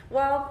 Thanks.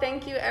 Well,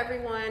 thank you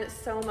everyone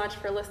so much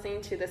for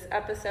listening to this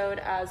episode.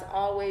 As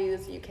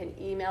always, you can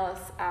email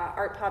us at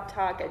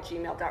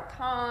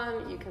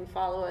artpoptalk@gmail.com. You can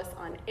follow us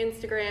on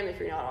Instagram if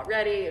you're not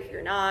already. If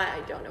you're not, I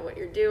don't know what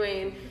you're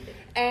doing.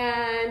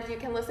 And you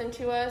can listen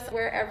to us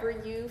wherever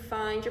you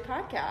find your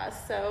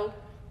podcast. So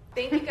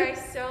thank you guys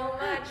so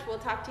much. We'll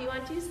talk to you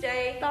on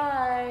Tuesday.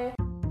 Bye.